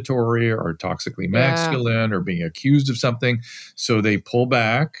predatory or toxically masculine or being accused of something. So they pull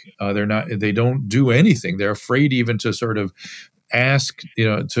back. They don't do anything. They're afraid even to sort of ask,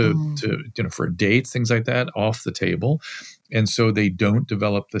 for a date, things like that, off the table. And so they don't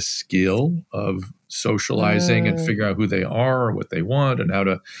develop the skill of socializing and figure out who they are or what they want and how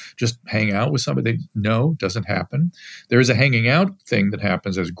to just hang out with somebody. No, doesn't happen. There is a hanging out thing that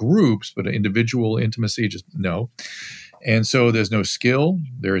happens as groups, but individual intimacy, just no. And so there's no skill.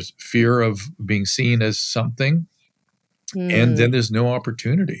 There's fear of being seen as something. And then there's no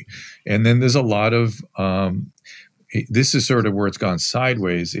opportunity. And then there's a lot of, this is sort of where it's gone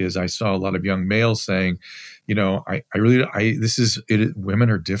sideways, is I saw a lot of young males saying, women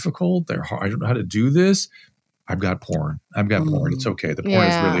are difficult. They're hard. I don't know how to do this. I've got porn. It's okay. The porn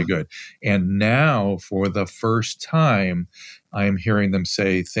is really good. And now for the first time, I'm hearing them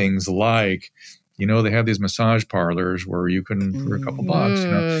say things like, they have these massage parlors where you can, for a couple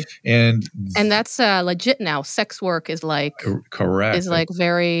bucks, and that's legit now. Sex work is like, correct. Is like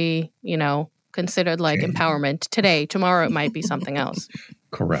very, considered like empowerment today. Tomorrow it might be something else.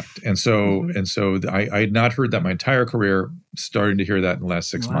 Correct. And so I had not heard that my entire career, starting to hear that in the last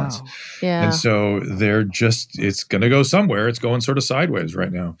 6 months. Yeah. And so it's going to go somewhere. It's going sort of sideways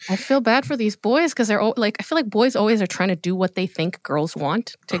right now. I feel bad for these boys because they're I feel like boys always are trying to do what they think girls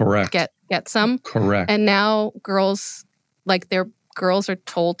want to get some. Correct. And now girls are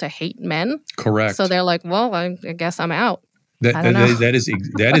told to hate men. Correct. So they're like, well, I guess I'm out. I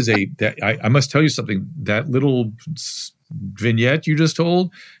must tell you something. That little vignette you just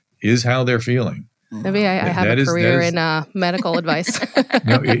told is how they're feeling. Maybe I have a career in medical advice.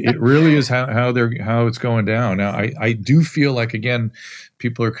 No, it really is how it's going down. Now, I do feel like, again,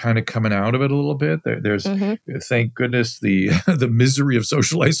 people are kind of coming out of it a little bit. There's, thank goodness, the misery of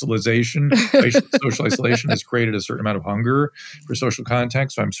social isolation. Social isolation has created a certain amount of hunger for social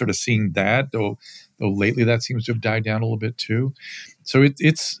contact. So I'm sort of seeing that, though lately that seems to have died down a little bit too. So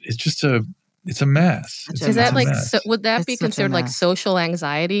it's just it's a mess. Is that like, would that be considered like social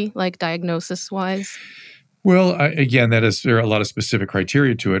anxiety, like diagnosis wise? Well, there are a lot of specific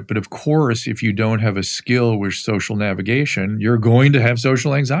criteria to it. But of course, if you don't have a skill with social navigation, you're going to have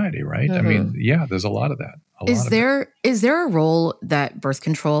social anxiety, right? I mean, there's a lot of that. Is there a role that birth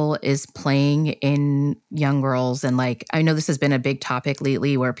control is playing in young girls? And I know this has been a big topic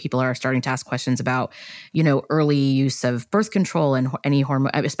lately where people are starting to ask questions about, early use of birth control and any hormone,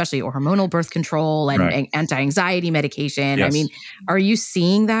 especially hormonal birth control and anti-anxiety medication. Yes. I mean, are you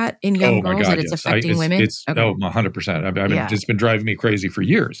seeing that in young girls that it's affecting women? It's 100%. I mean, it's been driving me crazy for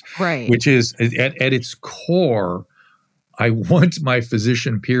years. Right. Which is at its core, I want my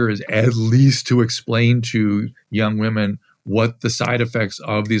physician peers at least to explain to young women what the side effects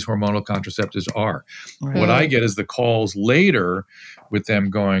of these hormonal contraceptives are. Right. What I get is the calls later with them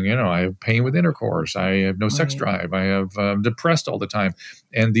going, I have pain with intercourse. I have no sex drive. I have depressed all the time.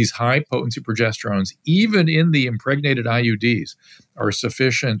 And these high potency progesterones, even in the impregnated IUDs, are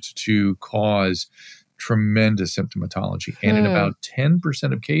sufficient to cause tremendous symptomatology. And in about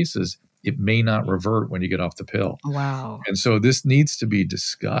 10% of cases, it may not revert when you get off the pill. Wow. And so this needs to be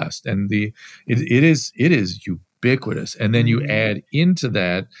discussed. And it is ubiquitous. And then you add into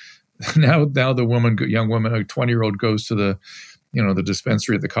that, now the young woman, a 20-year-old goes to the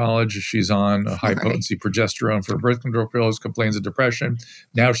dispensary at the college. She's on a high potency progesterone for birth control pills, complains of depression.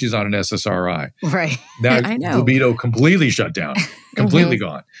 Now she's on an SSRI. Right. Now libido completely shut down, completely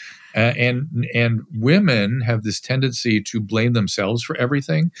gone. And women have this tendency to blame themselves for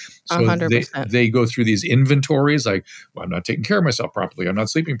everything. So 100%. they go through these inventories like, well, I'm not taking care of myself properly. I'm not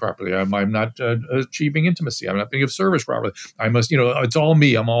sleeping properly. I'm not achieving intimacy. I'm not being of service properly. I must, it's all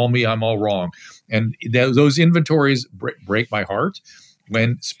me. I'm all wrong. And those inventories break my heart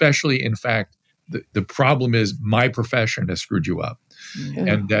when, especially, in fact, the problem is my profession has screwed you up. Mm-hmm.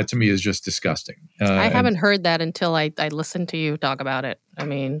 And that to me is just disgusting. I haven't heard that until I listened to you talk about it. I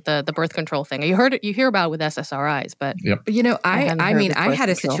mean, the birth control thing. You hear about it with SSRIs, but yep. I had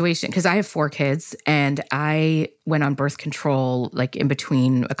a situation because I have 4 kids and I went on birth control like in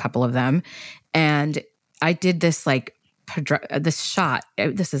between a couple of them, and I did this this shot.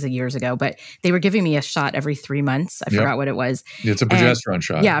 This is years ago, but they were giving me a shot every 3 months. I forgot what it was. It's a progesterone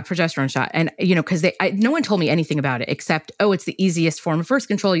shot. Yeah, a progesterone shot. And, because no one told me anything about it except, it's the easiest form of birth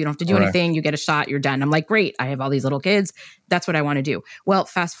control. You don't have to do anything. You get a shot, you're done. I'm like, great. I have all these little kids. That's what I want to do. Well,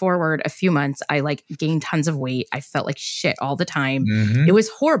 fast forward a few months, I gained tons of weight. I felt like shit all the time. Mm-hmm. It was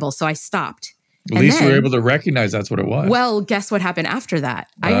horrible. So I stopped. At least you were able to recognize that's what it was. Well, guess what happened after that?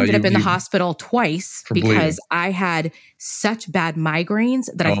 I ended up in the hospital twice because I had such bad migraines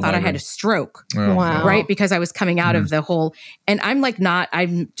that I thought I had a stroke. Oh, wow. Right? Because I was coming out of the whole, and I'm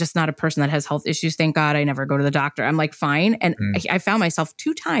just not a person that has health issues. Thank God I never go to the doctor. I'm fine. And I found myself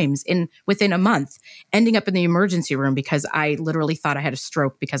 2 times within a month ending up in the emergency room because I literally thought I had a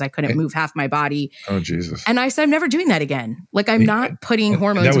stroke because I couldn't move half my body. Oh, Jesus. And I said, I'm never doing that again. I'm not putting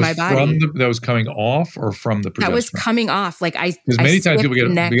hormones in my body. That was coming off or from the progesterone? That was coming off. Because many times people get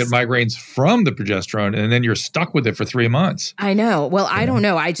migraines from the progesterone and then you're stuck with it for 3 months. I know. Well, I don't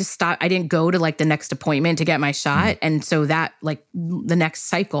know. I just stopped. I didn't go to the next appointment to get my shot. And so that the next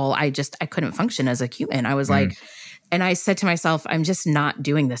cycle, I couldn't function as a human. I was and I said to myself, I'm just not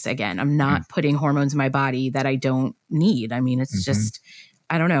doing this again. I'm not putting hormones in my body that I don't need. I mean, it's just,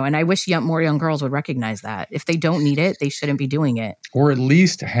 I don't know. And I wish more young girls would recognize that. If they don't need it, they shouldn't be doing it. Or at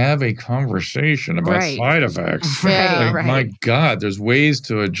least have a conversation about side effects. Right. My God, there's ways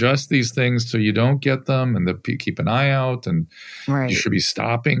to adjust these things so you don't get them and keep an eye out. And you should be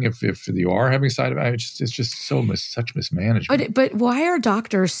stopping if you are having side effects. It's just such mismanagement. But why are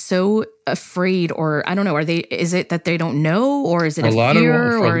doctors so afraid, or I don't know, is it that they don't know, or is it a lot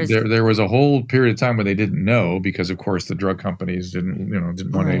fear, of there was a whole period of time when they didn't know because of course the drug companies didn't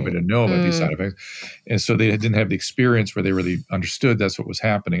want anybody to know about these side effects. And so they didn't have the experience where they really understood that's what was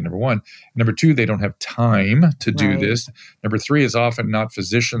happening, number one. Number two, they don't have time to do this. Number three is often not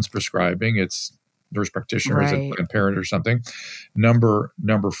physicians prescribing, it's nurse practitioners at Planned Parenthood or something. Number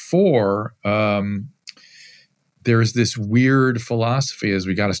four, there's this weird philosophy is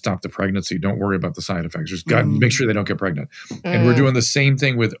we got to stop the pregnancy. Don't worry about the side effects. Just got to make sure they don't get pregnant. And we're doing the same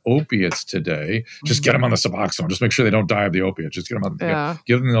thing with opiates today. Just get them on the Suboxone. Just make sure they don't die of the opiates. Just get them on.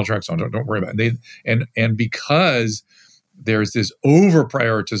 Give them the naltrexone. Don't worry about it. And because there's this over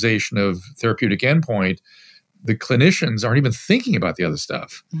prioritization of therapeutic endpoint, the clinicians aren't even thinking about the other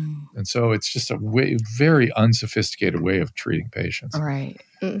stuff. And so it's just a very unsophisticated way of treating patients. Right.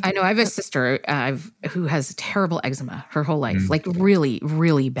 I know I have a sister who has terrible eczema her whole life, really,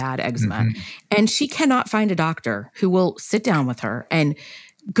 really bad eczema. And she cannot find a doctor who will sit down with her and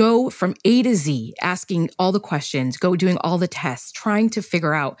go from A to Z, asking all the questions, doing all the tests, trying to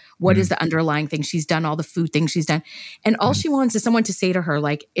figure out what is the underlying thing. She's done all the food things she's done. And all she wants is someone to say to her,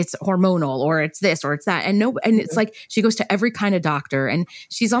 it's hormonal or it's this or it's that. And it's she goes to every kind of doctor and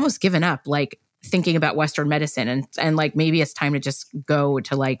she's almost given up, thinking about Western medicine and maybe it's time to just go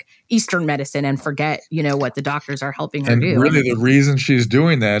to Eastern medicine and forget, what the doctors are helping her do. And really the reason she's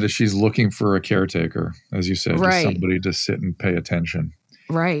doing that is she's looking for a caretaker, as you said, just somebody to sit and pay attention.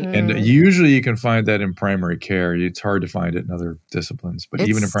 Right. And usually you can find that in primary care. It's hard to find it in other disciplines. But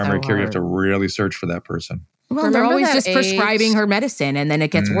even in primary care, you have to really search for that person. Well, they're always just prescribing her medicine and then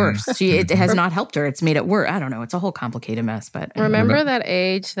it gets worse. It has not helped her. It's made it worse. I don't know. It's a whole complicated mess. But remember that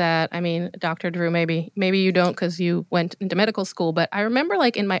age that, Dr. Drew, maybe you don't because you went into medical school, but I remember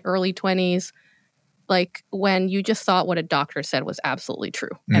in my early 20s, when you just thought what a doctor said was absolutely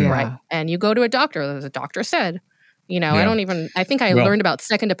true and right. And you go to a doctor, as a doctor said. I think I learned about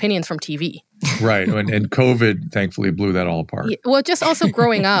second opinions from TV. Right. And COVID thankfully blew that all apart. Yeah, well, just also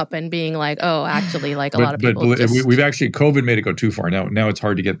growing up and being actually, a lot of people. But we've actually, COVID made it go too far. Now it's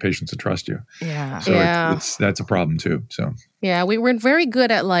hard to get patients to trust you. Yeah. So that's a problem too. So. Yeah, we were very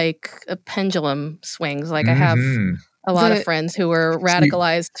good at a pendulum swings. I have a lot of friends who were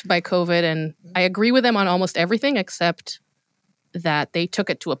radicalized by COVID and I agree with them on almost everything except that they took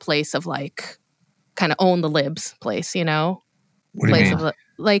it to a place of kind of own the libs place, What do you mean?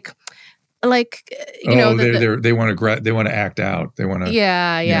 like, you know, they want to act out. They want to.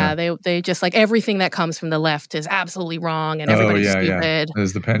 Yeah. They just like everything that comes from the left is absolutely wrong and everybody's stupid. Yeah.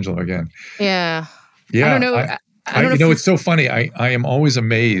 There's the pendulum again. Yeah. Yeah. I don't know. I don't know. You know, it's so funny. I am always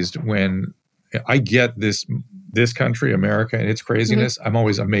amazed when I get this country, America, and its craziness. I'm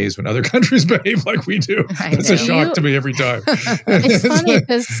always amazed when other countries behave like we do. It's a shock to me every time. It's funny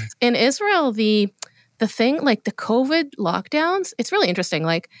because in Israel, the thing, like the COVID lockdowns, it's really interesting.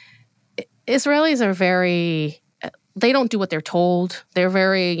 Like Israelis are they don't do what they're told. They're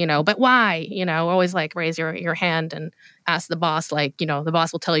very, you know, but why? You know, always like raise your hand and ask the boss, like, you know, the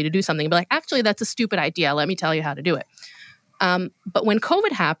boss will tell you to do something. But like, actually, that's a stupid idea. Let me tell you how to do it. But when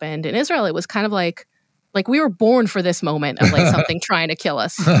COVID happened in Israel, it was kind of like we were born for this moment of like something trying to kill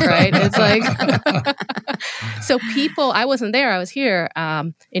us, right? It's like, so people, I wasn't there, I was here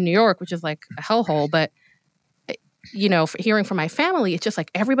in New York, which is like a hellhole. But, you know, hearing from my family, it's just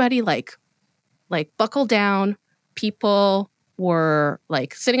like everybody like buckled down. People were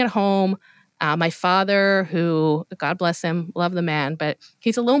like sitting at home. My father, who, God bless him, love the man, but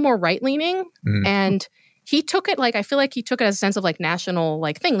he's a little more right-leaning. And he took it like, I feel like he took it as a sense of like national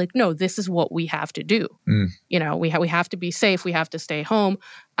like thing. Like, no, this is what we have to do. You know, we have to be safe. We have to stay home.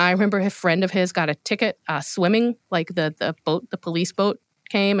 I remember a friend of his got a ticket swimming, like the police boat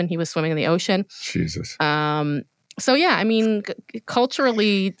came and he was swimming in the ocean. Jesus. So yeah, I mean,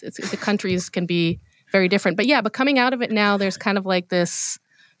 culturally, the countries can be very different. But yeah, but coming out of it now, there's kind of like this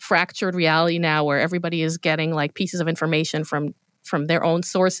fractured reality now where everybody is getting like pieces of information from their own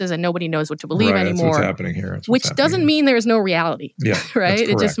sources and nobody knows what to believe anymore. That's what's happening here. Which doesn't mean there's no reality. Yeah, right?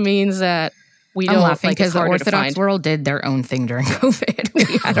 It just means that we don't laughing because the Orthodox world did their own thing during COVID.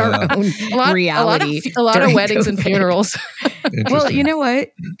 We had our own reality. A lot of weddings and funerals. Well, you know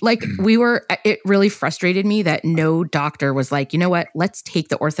what? Like it really frustrated me that no doctor was like, you know what? Let's take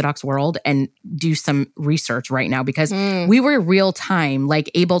the Orthodox world and do some research right now because we were real time, like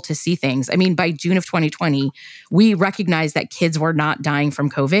able to see things. I mean, by June of 2020, we recognized that kids were not dying from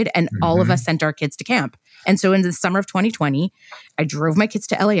COVID and all of us sent our kids to camp. And so in the summer of 2020, I drove my kids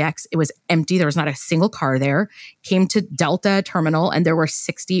to LAX. It was empty. There was not a single car there. Came to Delta Terminal, and there were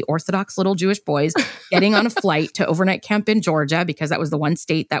 60 Orthodox little Jewish boys getting on a flight to overnight camp in Georgia because that was the one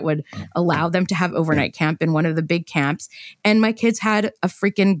state that would allow them to have overnight camp in one of the big camps. And my kids had a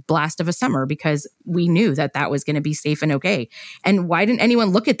freaking blast of a summer because we knew that that was going to be safe and okay. And why didn't anyone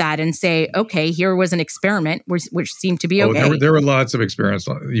look at that and say, okay, here was an experiment which seemed to be okay? There were lots of experiments.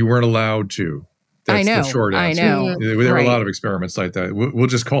 You weren't allowed to. That's the short answer. I know. There were a lot of experiments like that. We'll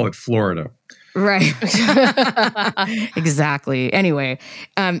just call it Florida. Right. Exactly. Anyway,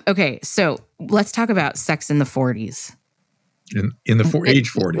 okay, so let's talk about sex in the 40s. In the age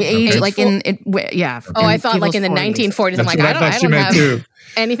 40. Age, like yeah. Okay. Oh, I thought like in the 1940s. I'm like, I don't have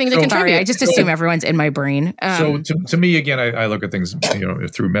anything to contribute. Sorry, I just assume everyone's in my brain. So to me, again, I look at things,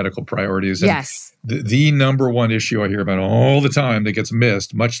 through medical priorities. And yes. The number one issue I hear about all the time that gets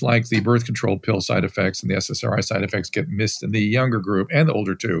missed, much like the birth control pill side effects and the SSRI side effects get missed in the younger group and the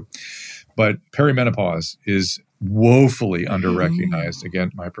older too. But perimenopause is woefully underrecognized.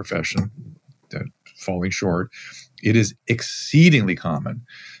 Again, my profession, falling short. It is exceedingly common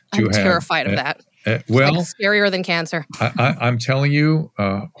to I'm terrified of that. Well, like scarier than cancer. I'm telling you,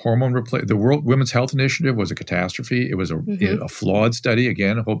 hormone replacement. The World Women's Health Initiative was a catastrophe. It was a flawed study.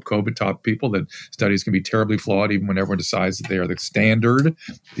 Again, I hope COVID taught people that studies can be terribly flawed, even when everyone decides that they are the standard.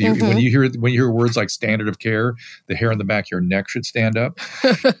 When you hear words like standard of care, the hair on the back of your neck should stand up.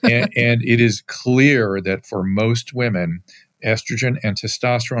 and it is clear that for most women, estrogen and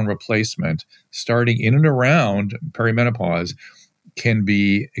testosterone replacement, starting in and around perimenopause, can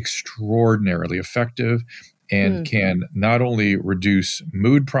be extraordinarily effective and can not only reduce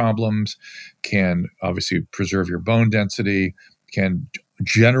mood problems, can obviously preserve your bone density, can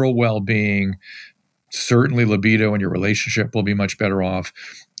general well-being, certainly libido and your relationship will be much better off.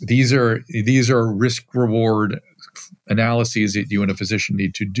 These are risk-reward analyses that you and a physician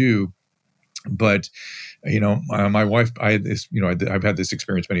need to do. But my wife, I've had this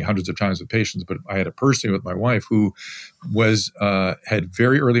experience many hundreds of times with patients, but I had it personally with my wife who had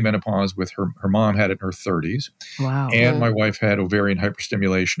very early menopause with her mom had it in her 30s. Wow. And my wife had ovarian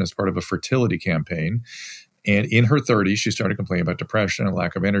hyperstimulation as part of a fertility campaign. And in her 30s, she started complaining about depression and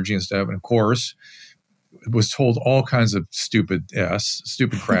lack of energy and stuff. And of course, was told all kinds of stupid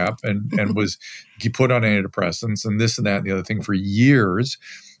crap and was put on antidepressants and this and that and the other thing for years.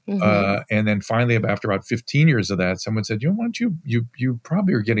 And then finally, after about 15 years of that, someone said, why don't you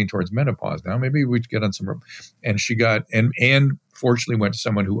probably are getting towards menopause now. Maybe we'd get on some, and she got, and fortunately went to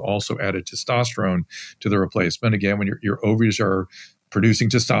someone who also added testosterone to the replacement. Again, when your ovaries are producing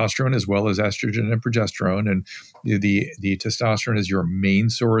testosterone as well as estrogen and progesterone. And the testosterone is your main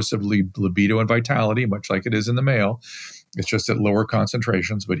source of libido and vitality, much like it is in the male. It's just at lower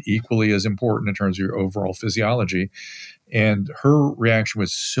concentrations, but equally as important in terms of your overall physiology. And her reaction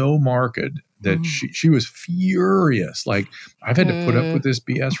was so marked that she was furious. Like, I've had to put up with this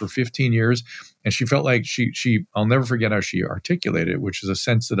BS for 15 years. And she felt like I'll never forget how she articulated it, which is a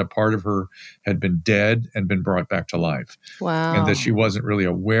sense that a part of her had been dead and been brought back to life. Wow. And that she wasn't really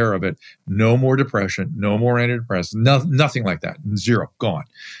aware of it. No more depression, no more antidepressants, nothing like that. Zero, gone.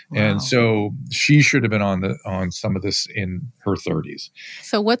 Wow. And so she should have been on some of this in her 30s.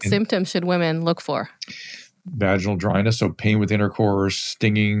 So what symptoms should women look for? Vaginal dryness, so pain with intercourse,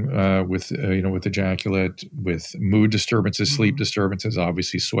 stinging with ejaculate, with mood disturbances, sleep disturbances,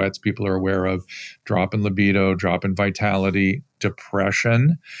 obviously sweats people are aware of, drop in libido, drop in vitality,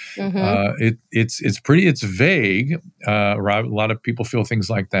 depression. It's vague. A lot of people feel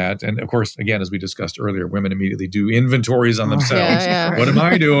things like that. And of course, again, as we discussed earlier, women immediately do inventories on themselves. Yeah. What am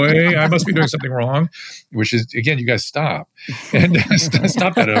I doing? I must be doing something wrong, which is, again, you guys stop. And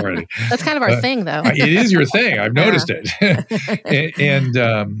stop that already. That's kind of our thing, though. It is your thing. I've noticed it.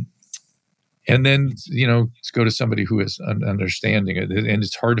 And then, let's go to somebody who has an understanding. And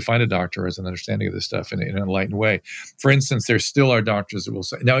it's hard to find a doctor who has an understanding of this stuff in an enlightened way. For instance, there still are doctors that will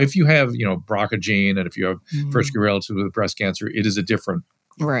say, now, if you have, BRCA gene and if you have first-degree relatives with breast cancer, it is a different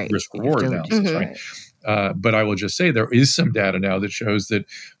risk-reward analysis, right? But I will just say there is some data now that shows that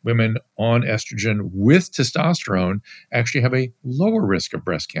women on estrogen with testosterone actually have a lower risk of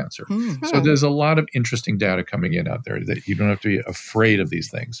breast cancer. So there's a lot of interesting data coming in out there that you don't have to be afraid of these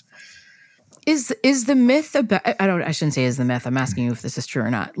things. Is the myth about, I shouldn't say is the myth, I'm asking you if this is true or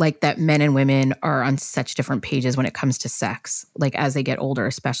not, like that men and women are on such different pages when it comes to sex, like as they get older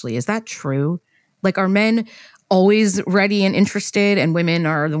especially. Is that true? Like, are men always ready and interested and women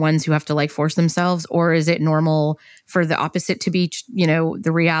are the ones who have to like force themselves? Or is it normal for the opposite to be,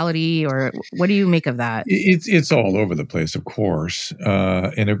 the reality? Or what do you make of that? It's all over the place, of course.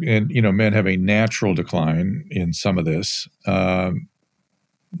 And men have a natural decline in some of this.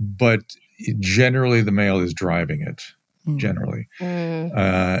 But generally the male is driving it, generally.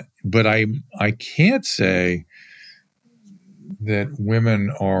 But I can't say that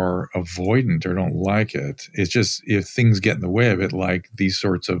women are avoidant or don't like it. It's just if things get in the way of it, like these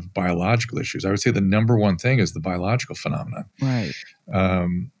sorts of biological issues. I would say the number one thing is the biological phenomenon. Right.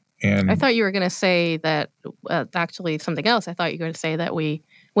 And I thought you were going to say that actually something else. I thought you were going to say that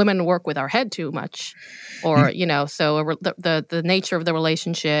women work with our head too much, or so the nature of the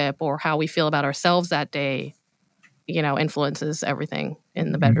relationship or how we feel about ourselves that day, influences everything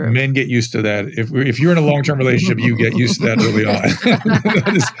in the bedroom. Men get used to that. If you're in a long-term relationship, you get used to that early on.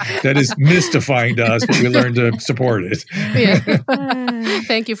 that is mystifying to us, but we learn to support it. Yeah.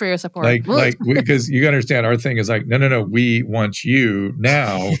 Thank you for your support. Because you understand, our thing is like, no, we want you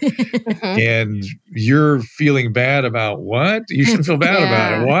now, and you're feeling bad about what? You shouldn't feel bad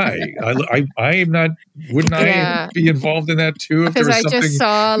about it. Why? I am not. Wouldn't I be involved in that too? Because I just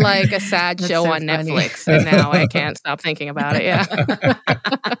saw like a sad show on Netflix, and now I can't stop thinking about it. Yeah.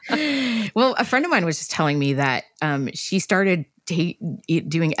 Well, a friend of mine was just telling me that she started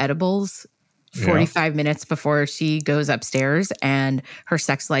doing edibles 45 minutes before she goes upstairs, and her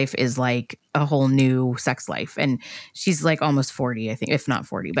sex life is like a whole new sex life. And she's like almost 40, I think, if not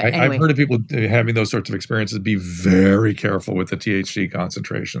 40. But anyway. I've heard of people having those sorts of experiences. Be very careful with the THC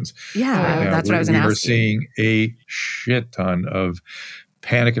concentrations. Yeah, that's what I was going to ask. We're seeing a shit ton of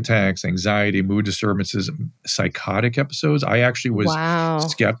panic attacks, anxiety, mood disturbances, psychotic episodes. I actually was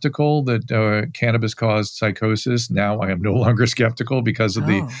skeptical that cannabis caused psychosis. Now I am no longer skeptical because of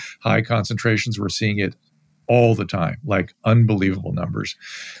the high concentrations. We're seeing it all the time, like unbelievable numbers.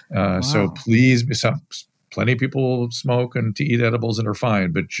 So please, plenty of people smoke and to eat edibles and are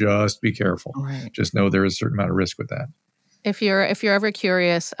fine, but just be careful. Right. Just know there is a certain amount of risk with that. If you're ever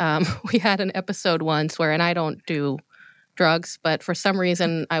curious, we had an episode once where, and I don't do drugs, but for some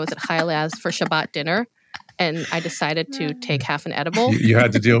reason I was at Highlands for Shabbat dinner, and I decided to take half an edible. You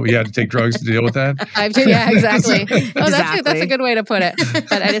had to take drugs to deal with that? Yeah, exactly. That's a good way to put it.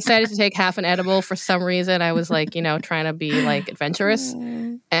 But I decided to take half an edible for some reason. I was like, trying to be like adventurous.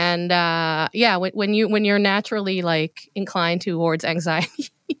 And when you're naturally like inclined towards anxiety,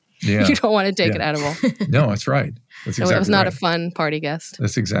 you don't want to take an edible. No, that's right. That's So exactly it was not right. a fun party guest.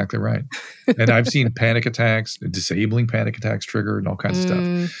 That's exactly right. And I've seen panic attacks, disabling panic attacks triggered, and all kinds of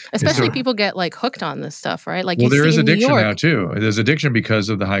stuff. Especially So- people get like hooked on this stuff, right? Like well, there is in New addiction York. now too. There's addiction because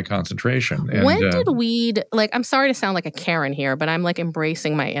of the high concentration. And, When did weed, like, I'm sorry to sound like a Karen here, but I'm like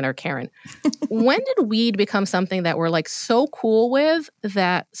embracing my inner Karen. When did weed become something that we're like so cool with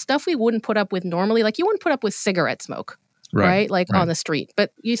that stuff we wouldn't put up with normally? Like, you wouldn't put up with cigarette smoke, right? Like on the street,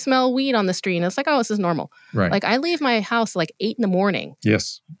 but you smell weed on the street and it's like, oh, this is normal. Right. Like, I leave my house like 8 a.m.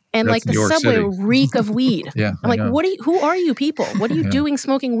 Yes. And That's like the New York subway City. reek of weed. Yeah. I'm like, I know. who are you people? What are you doing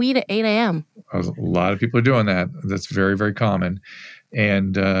smoking weed at 8 a.m.? A lot of people are doing that. That's very, very common.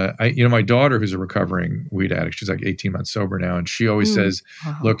 And my daughter, who's a recovering weed addict, she's like 18 months sober now, and she always says,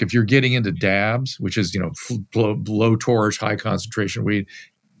 "Look, if you're getting into dabs, which is low torch, high concentration weed,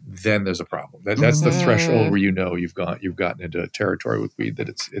 then there's a problem. That's the threshold where you've gotten into a territory with weed that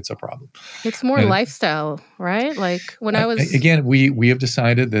it's a problem. It's more lifestyle, right? Like when I was again, we have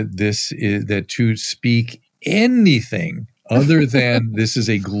decided that this is that to speak anything other than this is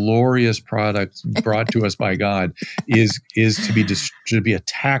a glorious product brought to us by God is to be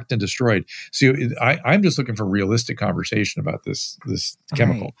attacked and destroyed. So I'm just looking for realistic conversation about this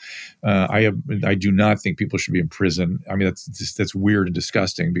chemical. Right. I do not think people should be in prison. I mean, that's weird and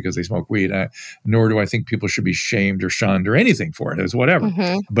disgusting because they smoke weed. Nor do I think people should be shamed or shunned or anything for it. It's whatever.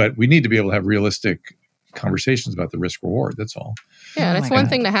 But we need to be able to have realistic conversations about the risk reward. That's all. Yeah, and it's one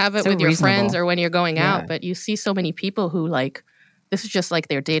thing to have it so with your reasonable. friends or when you're going out, but you see so many people who like this is just like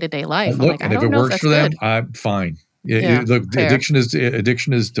their day-to-day life. Look, like, and if it works for them, I'm fine. Look, addiction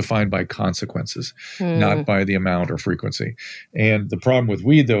is defined by consequences, not by the amount or frequency. And the problem with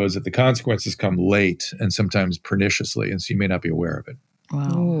weed, though, is that the consequences come late and sometimes perniciously, and so you may not be aware of it.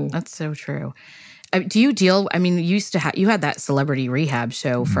 Wow, that's so true. Do you deal? I mean, you had that celebrity rehab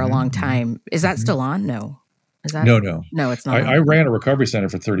show for a long time. Is that still on? No. Is that, no, it's not. I ran a recovery center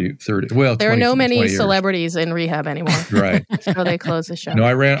for 30. Well, there 20, are no many 20 years. celebrities in rehab anymore. Right. So they closed the show. No,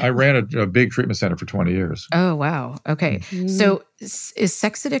 I ran a big treatment center for 20 years. Oh, wow. Okay. So is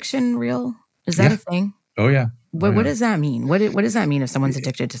sex addiction real? Is that a thing? Oh, yeah. What does that mean? What does that mean if someone's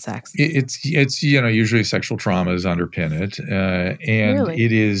addicted to sex? It's usually sexual traumas underpin it, and really?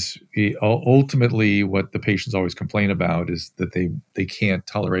 It is ultimately what the patients always complain about is that they can't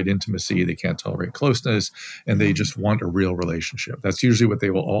tolerate intimacy, they can't tolerate closeness, and they just want a real relationship. That's usually what they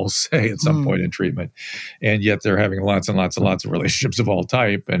will all say at some point in treatment, and yet they're having lots and lots and lots of relationships of all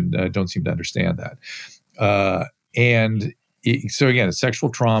type and don't seem to understand that. So again, it's sexual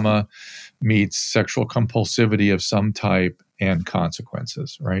trauma meets sexual compulsivity of some type and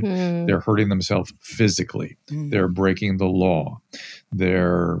consequences, right? They're hurting themselves physically. They're breaking the law.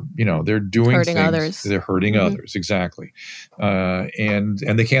 They're doing hurting things. Others. They're hurting others, exactly. And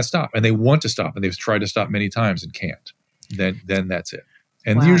they can't stop, and they want to stop, and they've tried to stop many times and can't. Then that's it.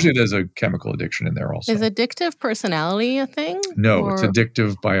 And usually there's a chemical addiction in there also. Is addictive personality a thing? No, it's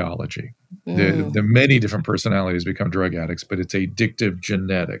addictive biology. The many different personalities become drug addicts, but it's addictive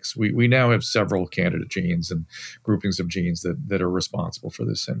genetics. We now have several candidate genes and groupings of genes that are responsible for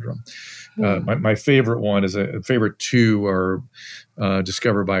this syndrome. My favorite one favorite two are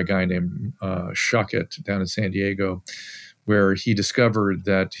discovered by a guy named Schuckett down in San Diego, where he discovered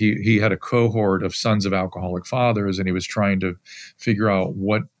that he had a cohort of sons of alcoholic fathers, and he was trying to figure out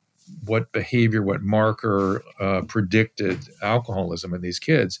what behavior, what marker predicted alcoholism in these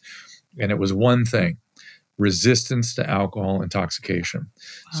kids. And it was one thing: resistance to alcohol intoxication.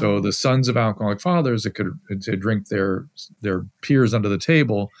 Wow. So the sons of alcoholic fathers that could to drink their peers under the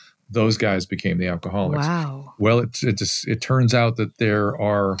table, those guys became the alcoholics. Wow. Well, it turns out that there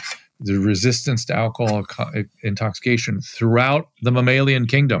are the resistance to alcohol intoxication throughout the mammalian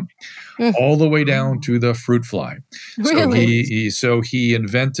kingdom, all the way down to the fruit fly. Really? So he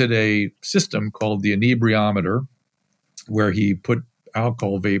invented a system called the inebriometer, where he put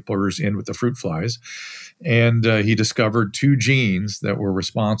alcohol vapors in with the fruit flies. And he discovered two genes that were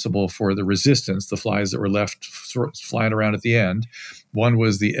responsible for the resistance, the flies that were left flying around at the end. One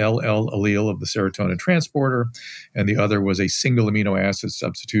was the LL allele of the serotonin transporter, and the other was a single amino acid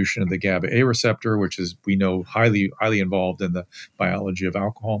substitution of the GABA A receptor, which is, we know, highly, highly involved in the biology of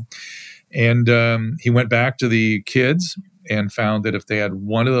alcohol. And he went back to the kids and found that if they had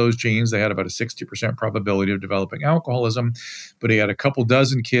one of those genes, they had about a 60% probability of developing alcoholism. But he had a couple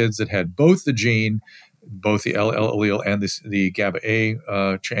dozen kids that had both the gene, both the LL allele and the GABA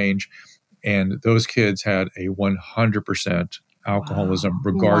A change, and those kids had a 100% alcoholism,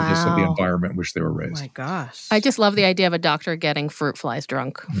 regardless of the environment in which they were raised. Oh my gosh! I just love the idea of a doctor getting fruit flies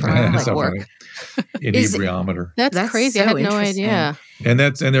drunk for so work. inebriometer. That's crazy. So I had no idea. And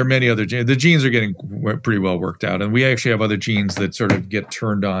there are many other genes. The genes are getting pretty well worked out. And we actually have other genes that sort of get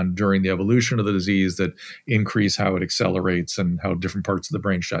turned on during the evolution of the disease that increase how it accelerates and how different parts of the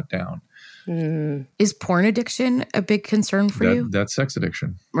brain shut down. Is porn addiction a big concern for you? That's sex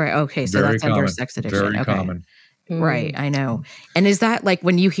addiction. Right. Okay. So Very that's common. under sex addiction. Very common. Right. I know. And is that like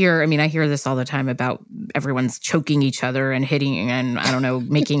when you hear, I mean, I hear this all the time about everyone's choking each other and hitting and I don't know,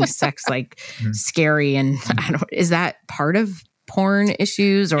 making sex like scary. And is that part of porn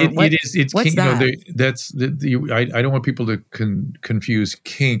issues or what? It is. What's that? I don't want people to confuse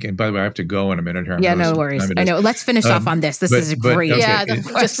kink. And by the way, I have to go in a minute here. Yeah, no worries. I know. Let's finish off on this. This is great. Okay. Yeah,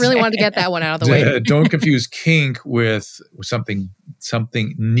 just really wanted to get that one out of the way. Don't confuse kink with something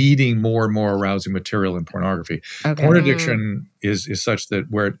needing more and more arousing material in pornography. Okay. Porn addiction is such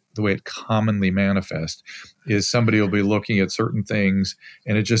that the way it commonly manifests is somebody will be looking at certain things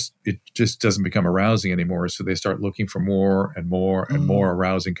and it just doesn't become arousing anymore. So they start looking for more and more and more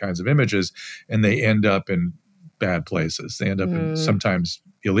arousing kinds of images, and they end up in bad places. They end up in sometimes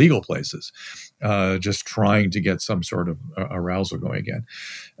illegal places, just trying to get some sort of arousal going again.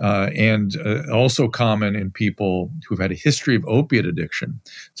 And also common in people who've had a history of opiate addiction.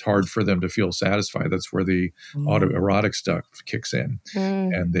 It's hard for them to feel satisfied. That's where the autoerotic stuff kicks in,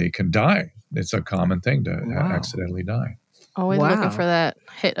 and they can die. It's a common thing to accidentally die. Always looking for that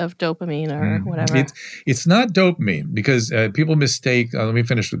hit of dopamine or whatever. It's not dopamine because people mistake. Let me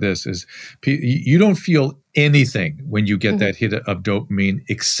finish with this: is you don't feel anything when you get that hit of dopamine,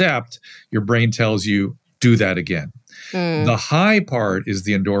 except your brain tells you do that again. The high part is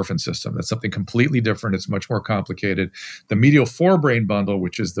the endorphin system. That's something completely different. It's much more complicated. The medial forebrain bundle,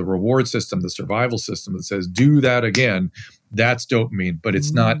 which is the reward system, the survival system that says do that again, that's dopamine, but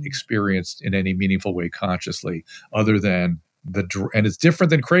it's not experienced in any meaningful way consciously other than and it's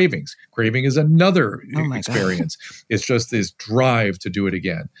different than cravings. Craving is another experience. It's just this drive to do it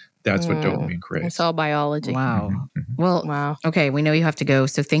again. That's what dopamine creates. It's all biology. Wow. Well, okay, we know you have to go.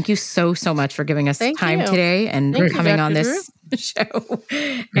 So thank you so much for giving us time today and coming on this show.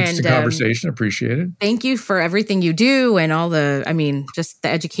 Interesting conversation. Appreciate it. Thank you for everything you do and all just the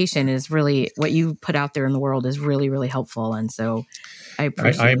education is really what you put out there in the world is really, really helpful. And so I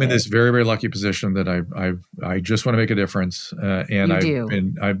appreciate I'm in this very, very lucky position that I just want to make a difference.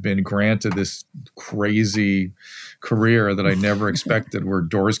 And I've been granted this crazy career that I never expected, where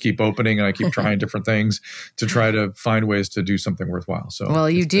doors keep opening and I keep trying different things to try to find ways to do something worthwhile. So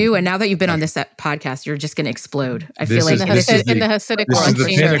you do, and now that you've been on this podcast, you're just going to explode. I feel like in the Hasidic this is the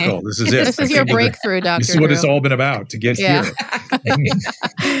pinnacle. This is it. This is your breakthrough, Dr. This is what it's all been about to get here.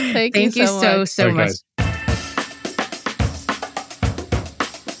 Thank you so much. So much.